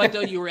know what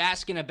though? You were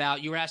asking about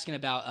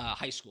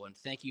high school, and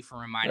thank you for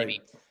reminding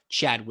me,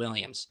 Chad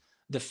Williams.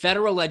 The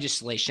federal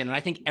legislation, and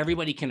I think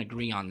everybody can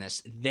agree on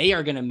this, they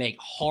are going to make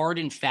hard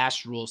and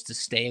fast rules to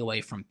stay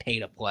away from pay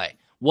to play.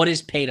 What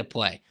is pay to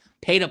play?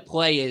 Pay to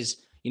play is,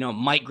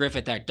 Mike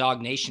Griffith at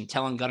Dog Nation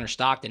telling Gunnar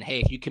Stockton, hey,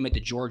 if you commit to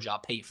Georgia, I'll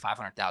pay you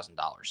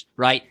 $500,000,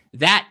 right?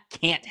 That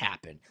can't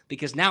happen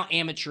because now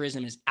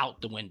amateurism is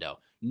out the window.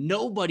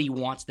 Nobody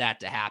wants that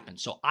to happen.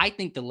 So I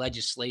think the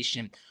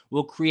legislation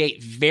will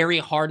create very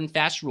hard and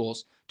fast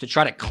rules to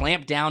try to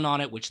clamp down on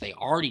it, which they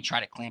already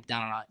try to clamp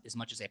down on it as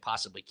much as they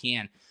possibly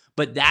can.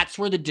 But that's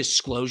where the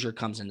disclosure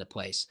comes into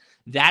place.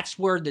 That's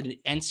where the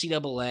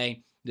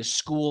NCAA, the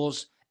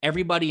schools,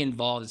 everybody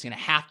involved is going to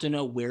have to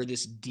know where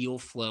this deal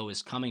flow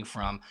is coming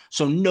from.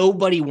 So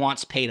nobody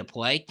wants pay to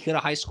play. Could a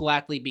high school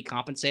athlete be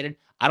compensated?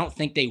 I don't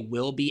think they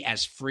will be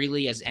as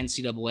freely as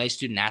NCAA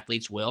student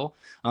athletes will,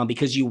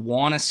 because you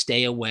want to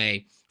stay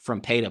away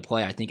from pay to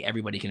play. I think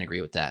everybody can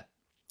agree with that.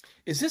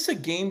 Is this a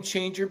game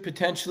changer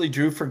potentially,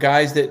 Drew, for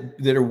guys that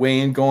are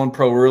weighing going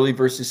pro early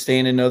versus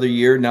staying another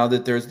year now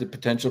that there's the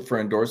potential for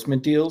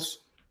endorsement deals?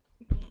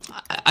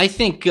 I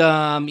think,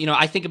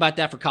 I think about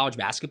that for college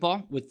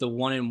basketball with the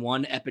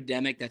 1-and-1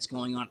 epidemic that's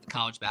going on at the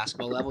college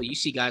basketball level. You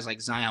see guys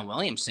like Zion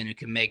Williamson who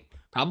can make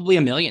probably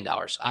 $1 million.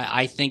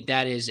 I think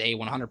that is a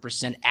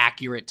 100%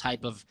 accurate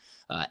type of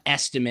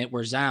estimate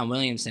where Zion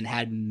Williamson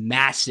had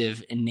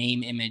massive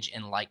name, image,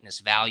 and likeness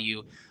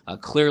value.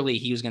 Clearly,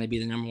 he was going to be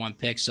the number 1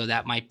 pick, so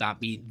that might not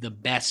be the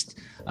best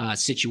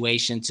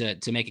situation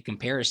to make a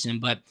comparison.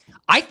 But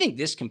I think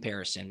this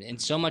comparison, and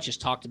so much is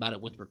talked about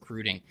it with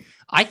recruiting.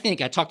 I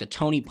think I talked to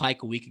Tony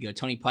Pike a week ago.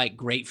 Tony Pike,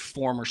 great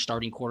former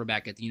starting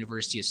quarterback at the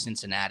University of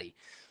Cincinnati.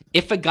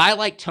 If a guy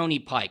like Tony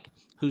Pike,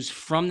 who's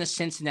from the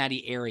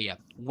Cincinnati area,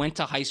 went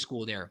to high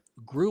school there,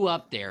 grew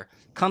up there,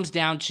 comes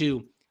down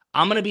to,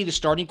 I'm going to be the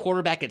starting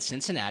quarterback at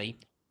Cincinnati,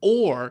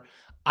 or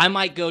I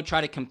might go try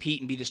to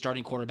compete and be the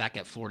starting quarterback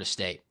at Florida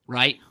State,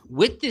 right?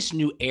 With this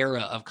new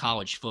era of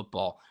college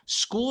football,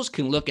 schools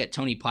can look at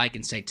Tony Pike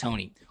and say,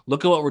 Tony,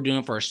 look at what we're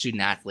doing for our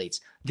student athletes.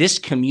 This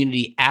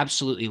community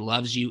absolutely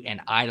loves you and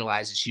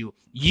idolizes you.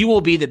 You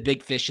will be the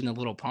big fish in the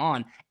little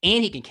pond,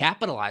 and he can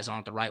capitalize on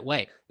it the right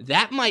way.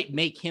 That might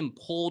make him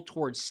pull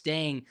towards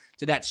staying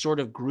to that sort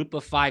of group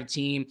of 5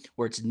 team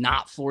where it's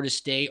not Florida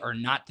State or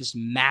not this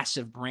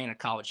massive brand of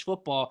college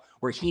football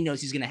where he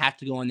knows he's going to have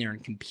to go in there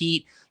and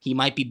compete. He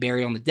might be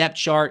buried on the depth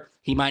chart.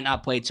 He might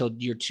not play till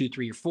year 2,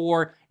 3, or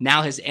 4.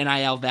 Now his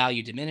NIL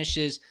value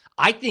diminishes.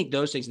 I think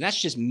those things, and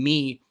that's just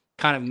me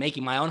kind of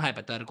making my own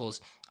hypotheticals.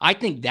 I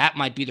think that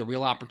might be the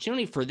real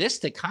opportunity for this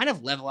to kind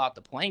of level out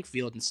the playing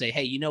field and say,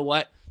 hey, you know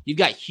what? You've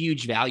got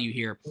huge value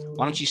here.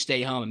 Why don't you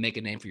stay home and make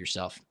a name for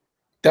yourself?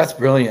 That's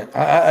brilliant.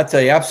 I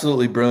tell you,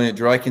 absolutely brilliant,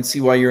 Drew. I can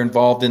see why you're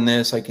involved in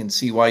this. I can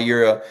see why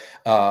you're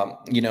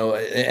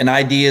an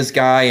ideas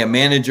guy, a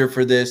manager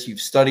for this.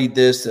 You've studied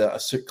this,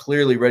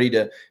 clearly ready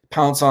to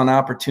pounce on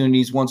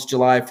opportunities once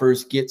July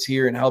 1st gets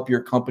here and help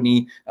your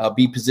company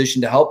be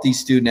positioned to help these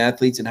student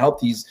athletes and help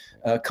these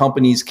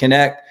companies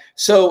connect.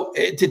 So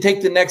to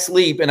take the next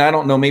leap, and I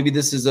don't know, maybe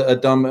this is a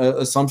dumb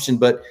assumption,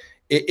 but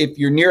if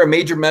you're near a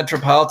major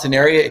metropolitan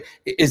area,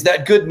 is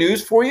that good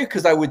news for you?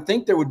 Because I would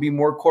think there would be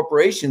more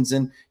corporations,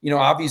 and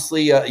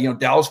obviously,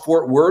 Dallas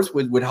Fort Worth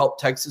would help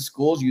Texas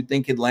schools. You'd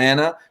think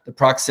Atlanta, the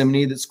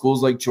proximity that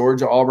schools like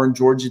Georgia, Auburn,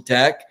 Georgia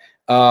Tech,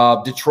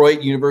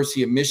 Detroit,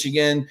 University of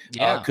Michigan.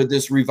 Could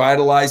this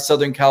revitalize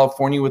Southern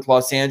California with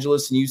Los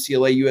Angeles and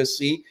UCLA,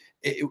 USC?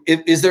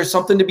 Is there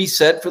something to be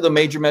said for the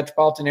major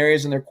metropolitan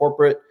areas and their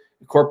corporate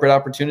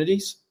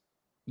opportunities?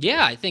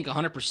 Yeah, I think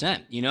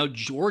 100%.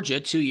 Georgia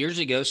 2 years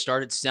ago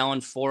started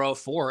selling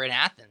 404 in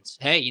Athens.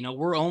 Hey,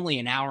 we're only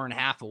an hour and a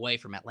half away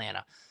from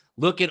Atlanta.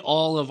 Look at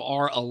all of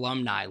our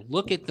alumni.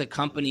 Look at the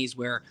companies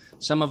where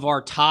some of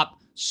our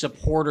top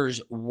supporters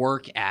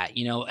work at.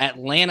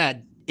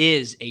 Atlanta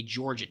is a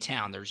Georgia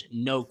town. There's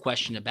no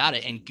question about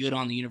it. And good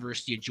on the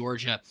University of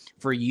Georgia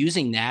for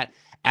using that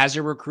as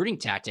a recruiting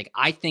tactic.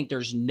 I think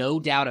there's no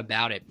doubt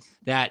about it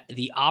that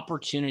the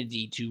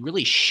opportunity to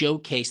really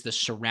showcase the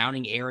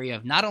surrounding area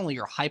of not only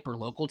your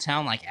hyper-local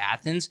town like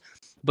Athens,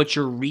 but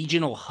your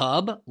regional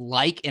hub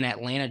like in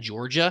Atlanta,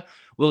 Georgia,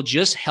 will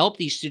just help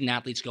these student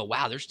athletes go,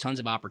 wow, there's tons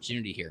of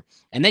opportunity here.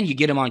 And then you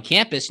get them on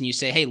campus and you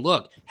say, hey,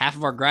 look, half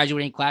of our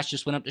graduating class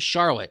just went up to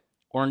Charlotte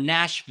or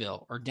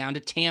Nashville or down to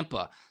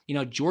Tampa.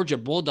 Georgia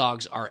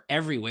Bulldogs are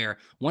everywhere.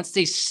 Once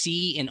they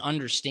see and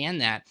understand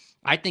that,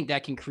 I think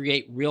that can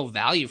create real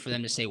value for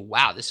them to say,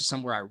 wow, this is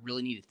somewhere I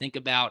really need to think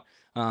about.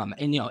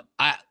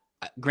 I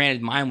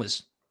granted mine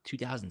was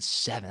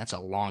 2007. That's a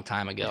long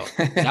time ago.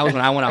 That was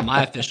when I went on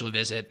my official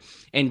visit.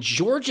 And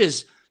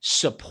Georgia's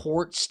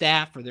support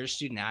staff for their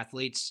student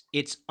athletes,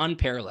 it's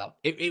unparalleled.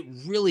 It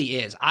really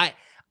is. I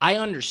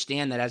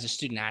understand that as a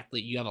student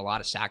athlete, you have a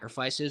lot of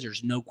sacrifices.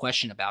 There's no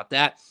question about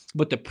that.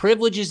 But the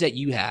privileges that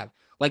you have,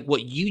 like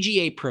what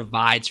UGA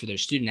provides for their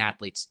student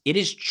athletes, it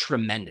is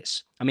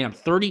tremendous. I mean, I'm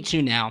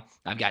 32 now.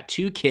 I've got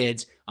 2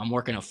 kids. I'm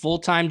working a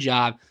full-time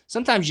job.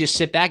 Sometimes you just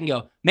sit back and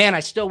go, man, I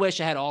still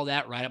wish I had all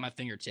that right at my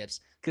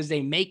fingertips, because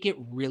they make it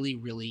really,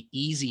 really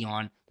easy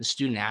on the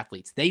student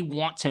athletes. They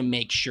want to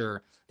make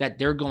sure that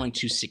they're going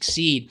to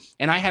succeed.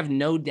 And I have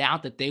no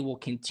doubt that they will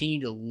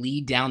continue to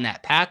lead down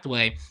that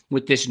pathway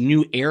with this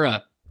new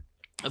era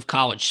of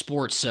college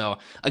sports. So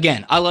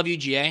again, I love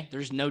UGA.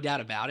 There's no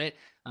doubt about it.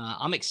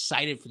 I'm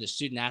excited for the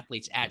student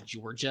athletes at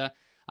Georgia.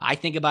 I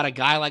think about a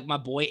guy like my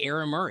boy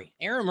Aaron Murray.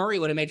 Aaron Murray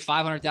would have made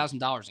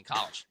 $500,000 in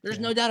college. There's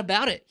no doubt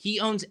about it. He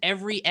owns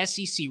every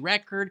SEC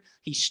record.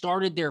 He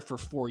started there for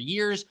 4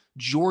 years.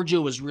 Georgia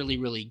was really,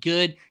 really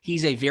good.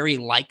 He's a very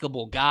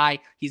likable guy.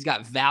 He's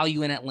got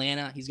value in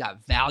Atlanta. He's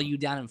got value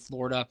down in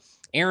Florida.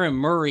 Aaron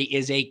Murray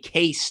is a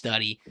case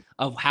study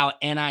of how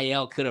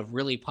NIL could have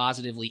really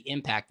positively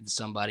impacted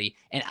somebody.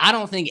 And I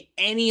don't think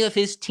any of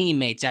his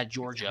teammates at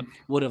Georgia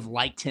would have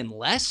liked him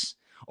less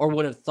or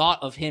would have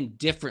thought of him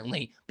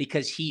differently,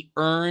 because he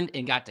earned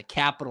and got to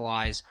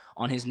capitalize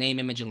on his name,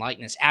 image, and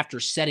likeness after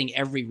setting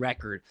every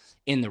record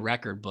in the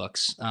record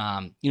books.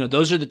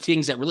 Those are the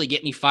things that really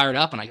get me fired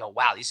up. And I go,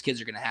 wow, these kids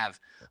are going to have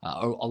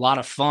a lot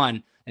of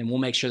fun, and we'll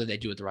make sure that they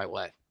do it the right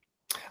way.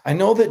 I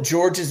know that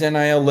Georgia's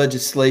NIL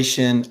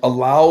legislation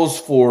allows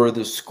for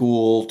the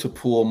school to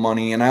pool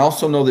money. And I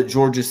also know that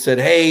Georgia said,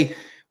 hey,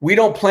 we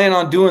don't plan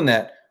on doing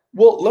that.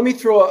 Well, let me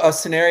throw a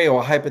scenario,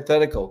 a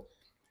hypothetical.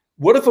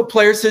 What if a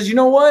player says, you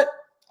know what,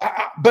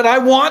 but I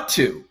want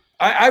to.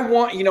 I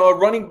want, a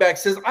running back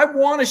says, I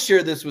want to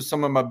share this with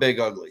some of my big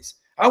uglies.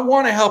 I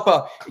want to help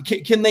out.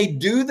 Can they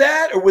do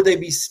that, or would they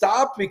be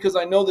stopped? Because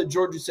I know that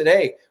Georgia said,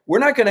 hey, we're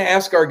not going to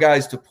ask our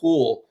guys to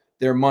pool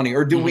their money.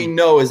 Or do we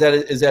know, is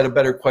that a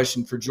better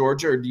question for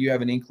Georgia, or do you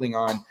have an inkling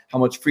on how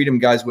much freedom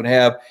guys would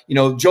have?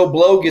 Joe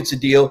Blow gets a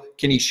deal.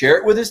 Can he share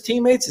it with his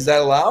teammates? Is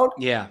that allowed?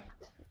 Yeah.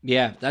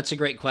 Yeah, that's a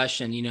great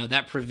question.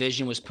 That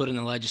provision was put in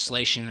the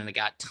legislation and it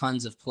got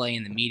tons of play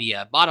in the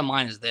media. Bottom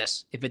line is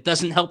this: if it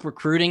doesn't help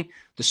recruiting,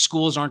 the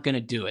schools aren't going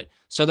to do it.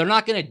 So they're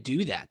not going to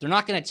do that. They're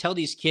not going to tell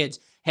these kids,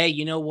 hey,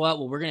 you know what?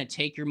 Well, we're going to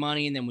take your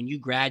money, and then when you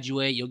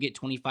graduate, you'll get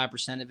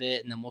 25% of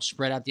it, and then we'll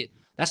spread out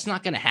that's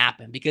not going to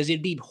happen, because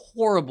it'd be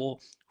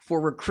horrible for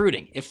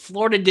recruiting. If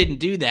Florida didn't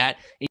do that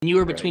and you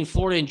were between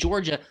Florida and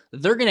Georgia,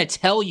 they're going to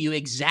tell you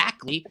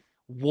exactly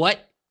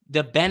what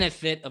the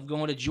benefit of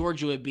going to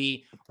Georgia would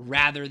be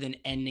rather than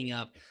ending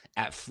up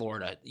at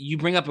Florida. You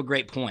bring up a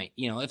great point.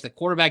 If the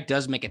quarterback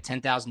does make a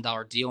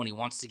 $10,000 deal and he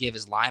wants to give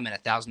his linemen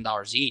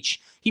 $1,000 each,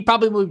 he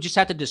probably would just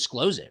have to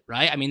disclose it,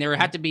 right? I mean, there would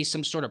have to be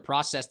some sort of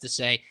process to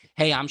say,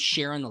 hey, I'm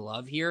sharing the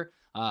love here.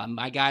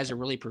 My guys are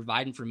really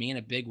providing for me in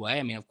a big way.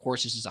 I mean, of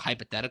course, this is a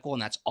hypothetical,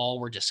 and that's all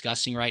we're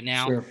discussing right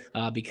now,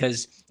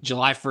 because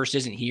July 1st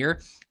isn't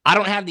here. I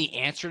don't have the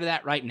answer to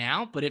that right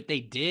now, but if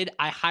they did,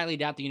 I highly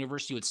doubt the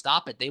university would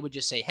stop it. They would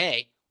just say,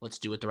 hey, let's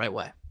do it the right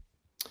way.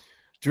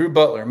 Drew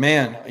Butler,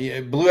 man,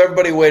 you blew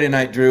everybody away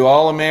tonight, Drew.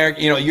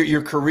 All-American,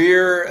 your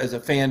career as a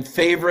fan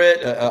favorite,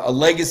 a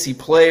legacy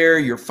player,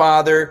 your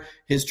father,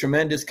 his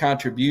tremendous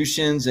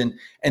contributions, and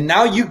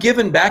now you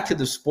giving back to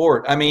the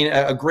sport. I mean,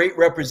 a great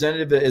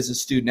representative as a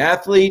student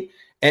athlete,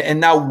 and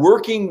now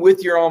working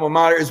with your alma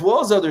mater as well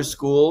as other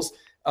schools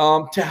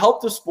to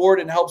help the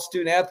sport and help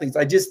student athletes.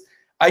 I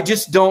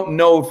just don't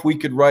know if we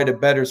could write a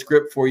better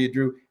script for you,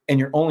 Drew, and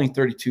you're only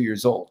 32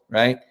 years old,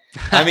 right?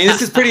 I mean,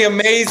 this is pretty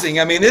amazing.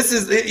 I mean, this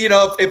is,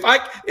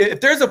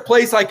 if there's a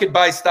place I could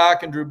buy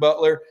stock in Drew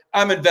Butler,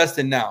 I'm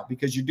investing now,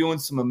 because you're doing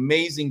some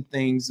amazing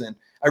things. And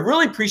I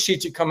really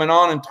appreciate you coming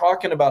on and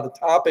talking about a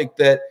topic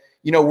that,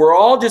 we're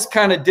all just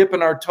kind of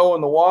dipping our toe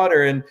in the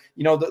water. And,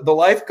 the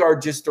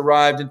lifeguard just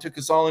arrived and took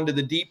us all into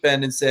the deep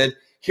end and said,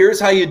 here's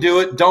how you do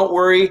it. Don't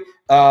worry.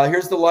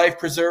 Here's the life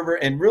preserver,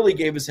 and really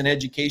gave us an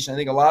education. I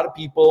think a lot of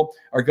people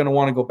are going to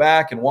want to go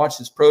back and watch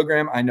this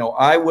program. I know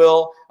I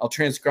will. I'll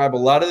transcribe a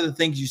lot of the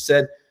things you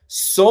said.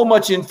 So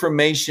much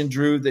information,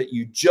 Drew, that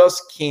you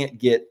just can't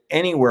get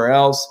anywhere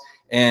else.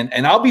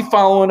 And I'll be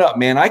following up,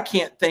 man. I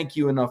can't thank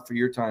you enough for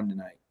your time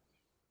tonight.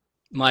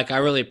 Mike, I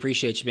really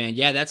appreciate you, man.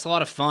 Yeah, that's a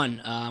lot of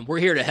fun. We're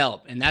here to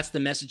help, and that's the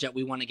message that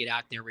we want to get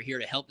out there. We're here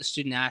to help the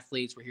student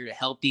athletes. We're here to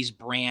help these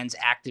brands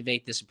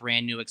activate this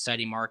brand new,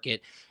 exciting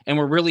market, and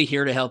we're really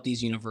here to help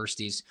these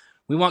universities.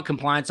 We want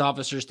compliance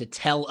officers to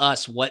tell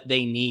us what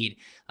they need,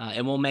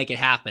 and we'll make it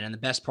happen. And the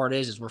best part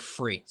is we're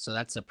free, so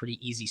that's a pretty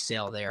easy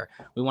sale there.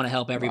 We want to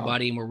help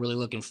everybody, and we're really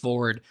looking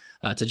forward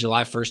to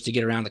July 1st to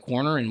get around the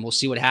corner, and we'll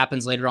see what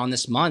happens later on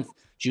this month.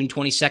 June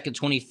 22nd,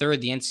 23rd,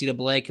 the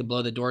NCAA could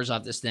blow the doors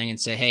off this thing and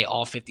say, hey,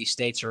 all 50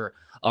 states are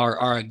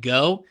a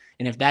go.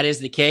 And if that is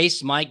the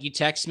case, Mike, you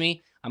text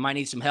me. I might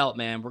need some help,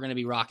 man. We're going to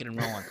be rocking and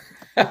rolling.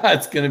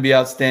 It's going to be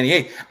outstanding.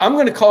 Hey, I'm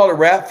going to call it a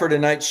wrap for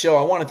tonight's show.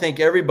 I want to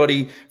thank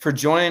everybody for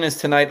joining us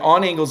tonight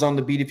on Angles on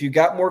the Beat. If you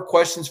got more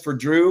questions for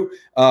Drew,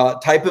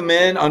 type them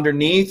in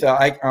underneath.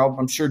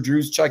 I'm sure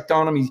Drew's checked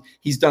on them.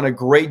 He's done a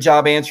great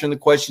job answering the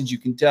questions. You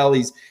can tell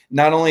he's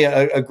not only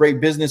a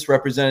great business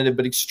representative,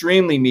 but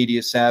extremely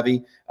media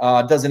savvy.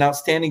 Does an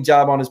outstanding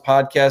job on his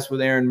podcast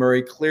with Aaron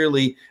Murray.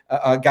 Clearly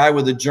a guy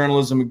with a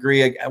journalism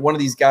degree. One of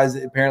these guys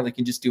that apparently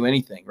can just do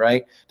anything,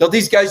 right? Don't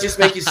these guys just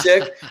make you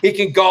sick? He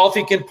can golf,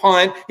 he can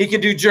punt, he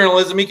can do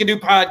journalism, he can do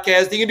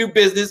podcasts, he can do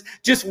business.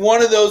 Just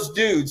one of those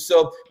dudes.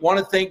 So want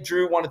to thank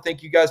Drew, want to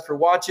thank you guys for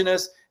watching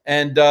us.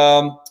 And,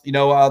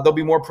 there'll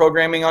be more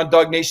programming on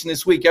Dog Nation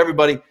this week.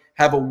 Everybody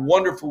have a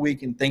wonderful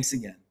week, and thanks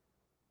again.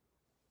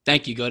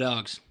 Thank you. Go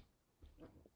Dogs.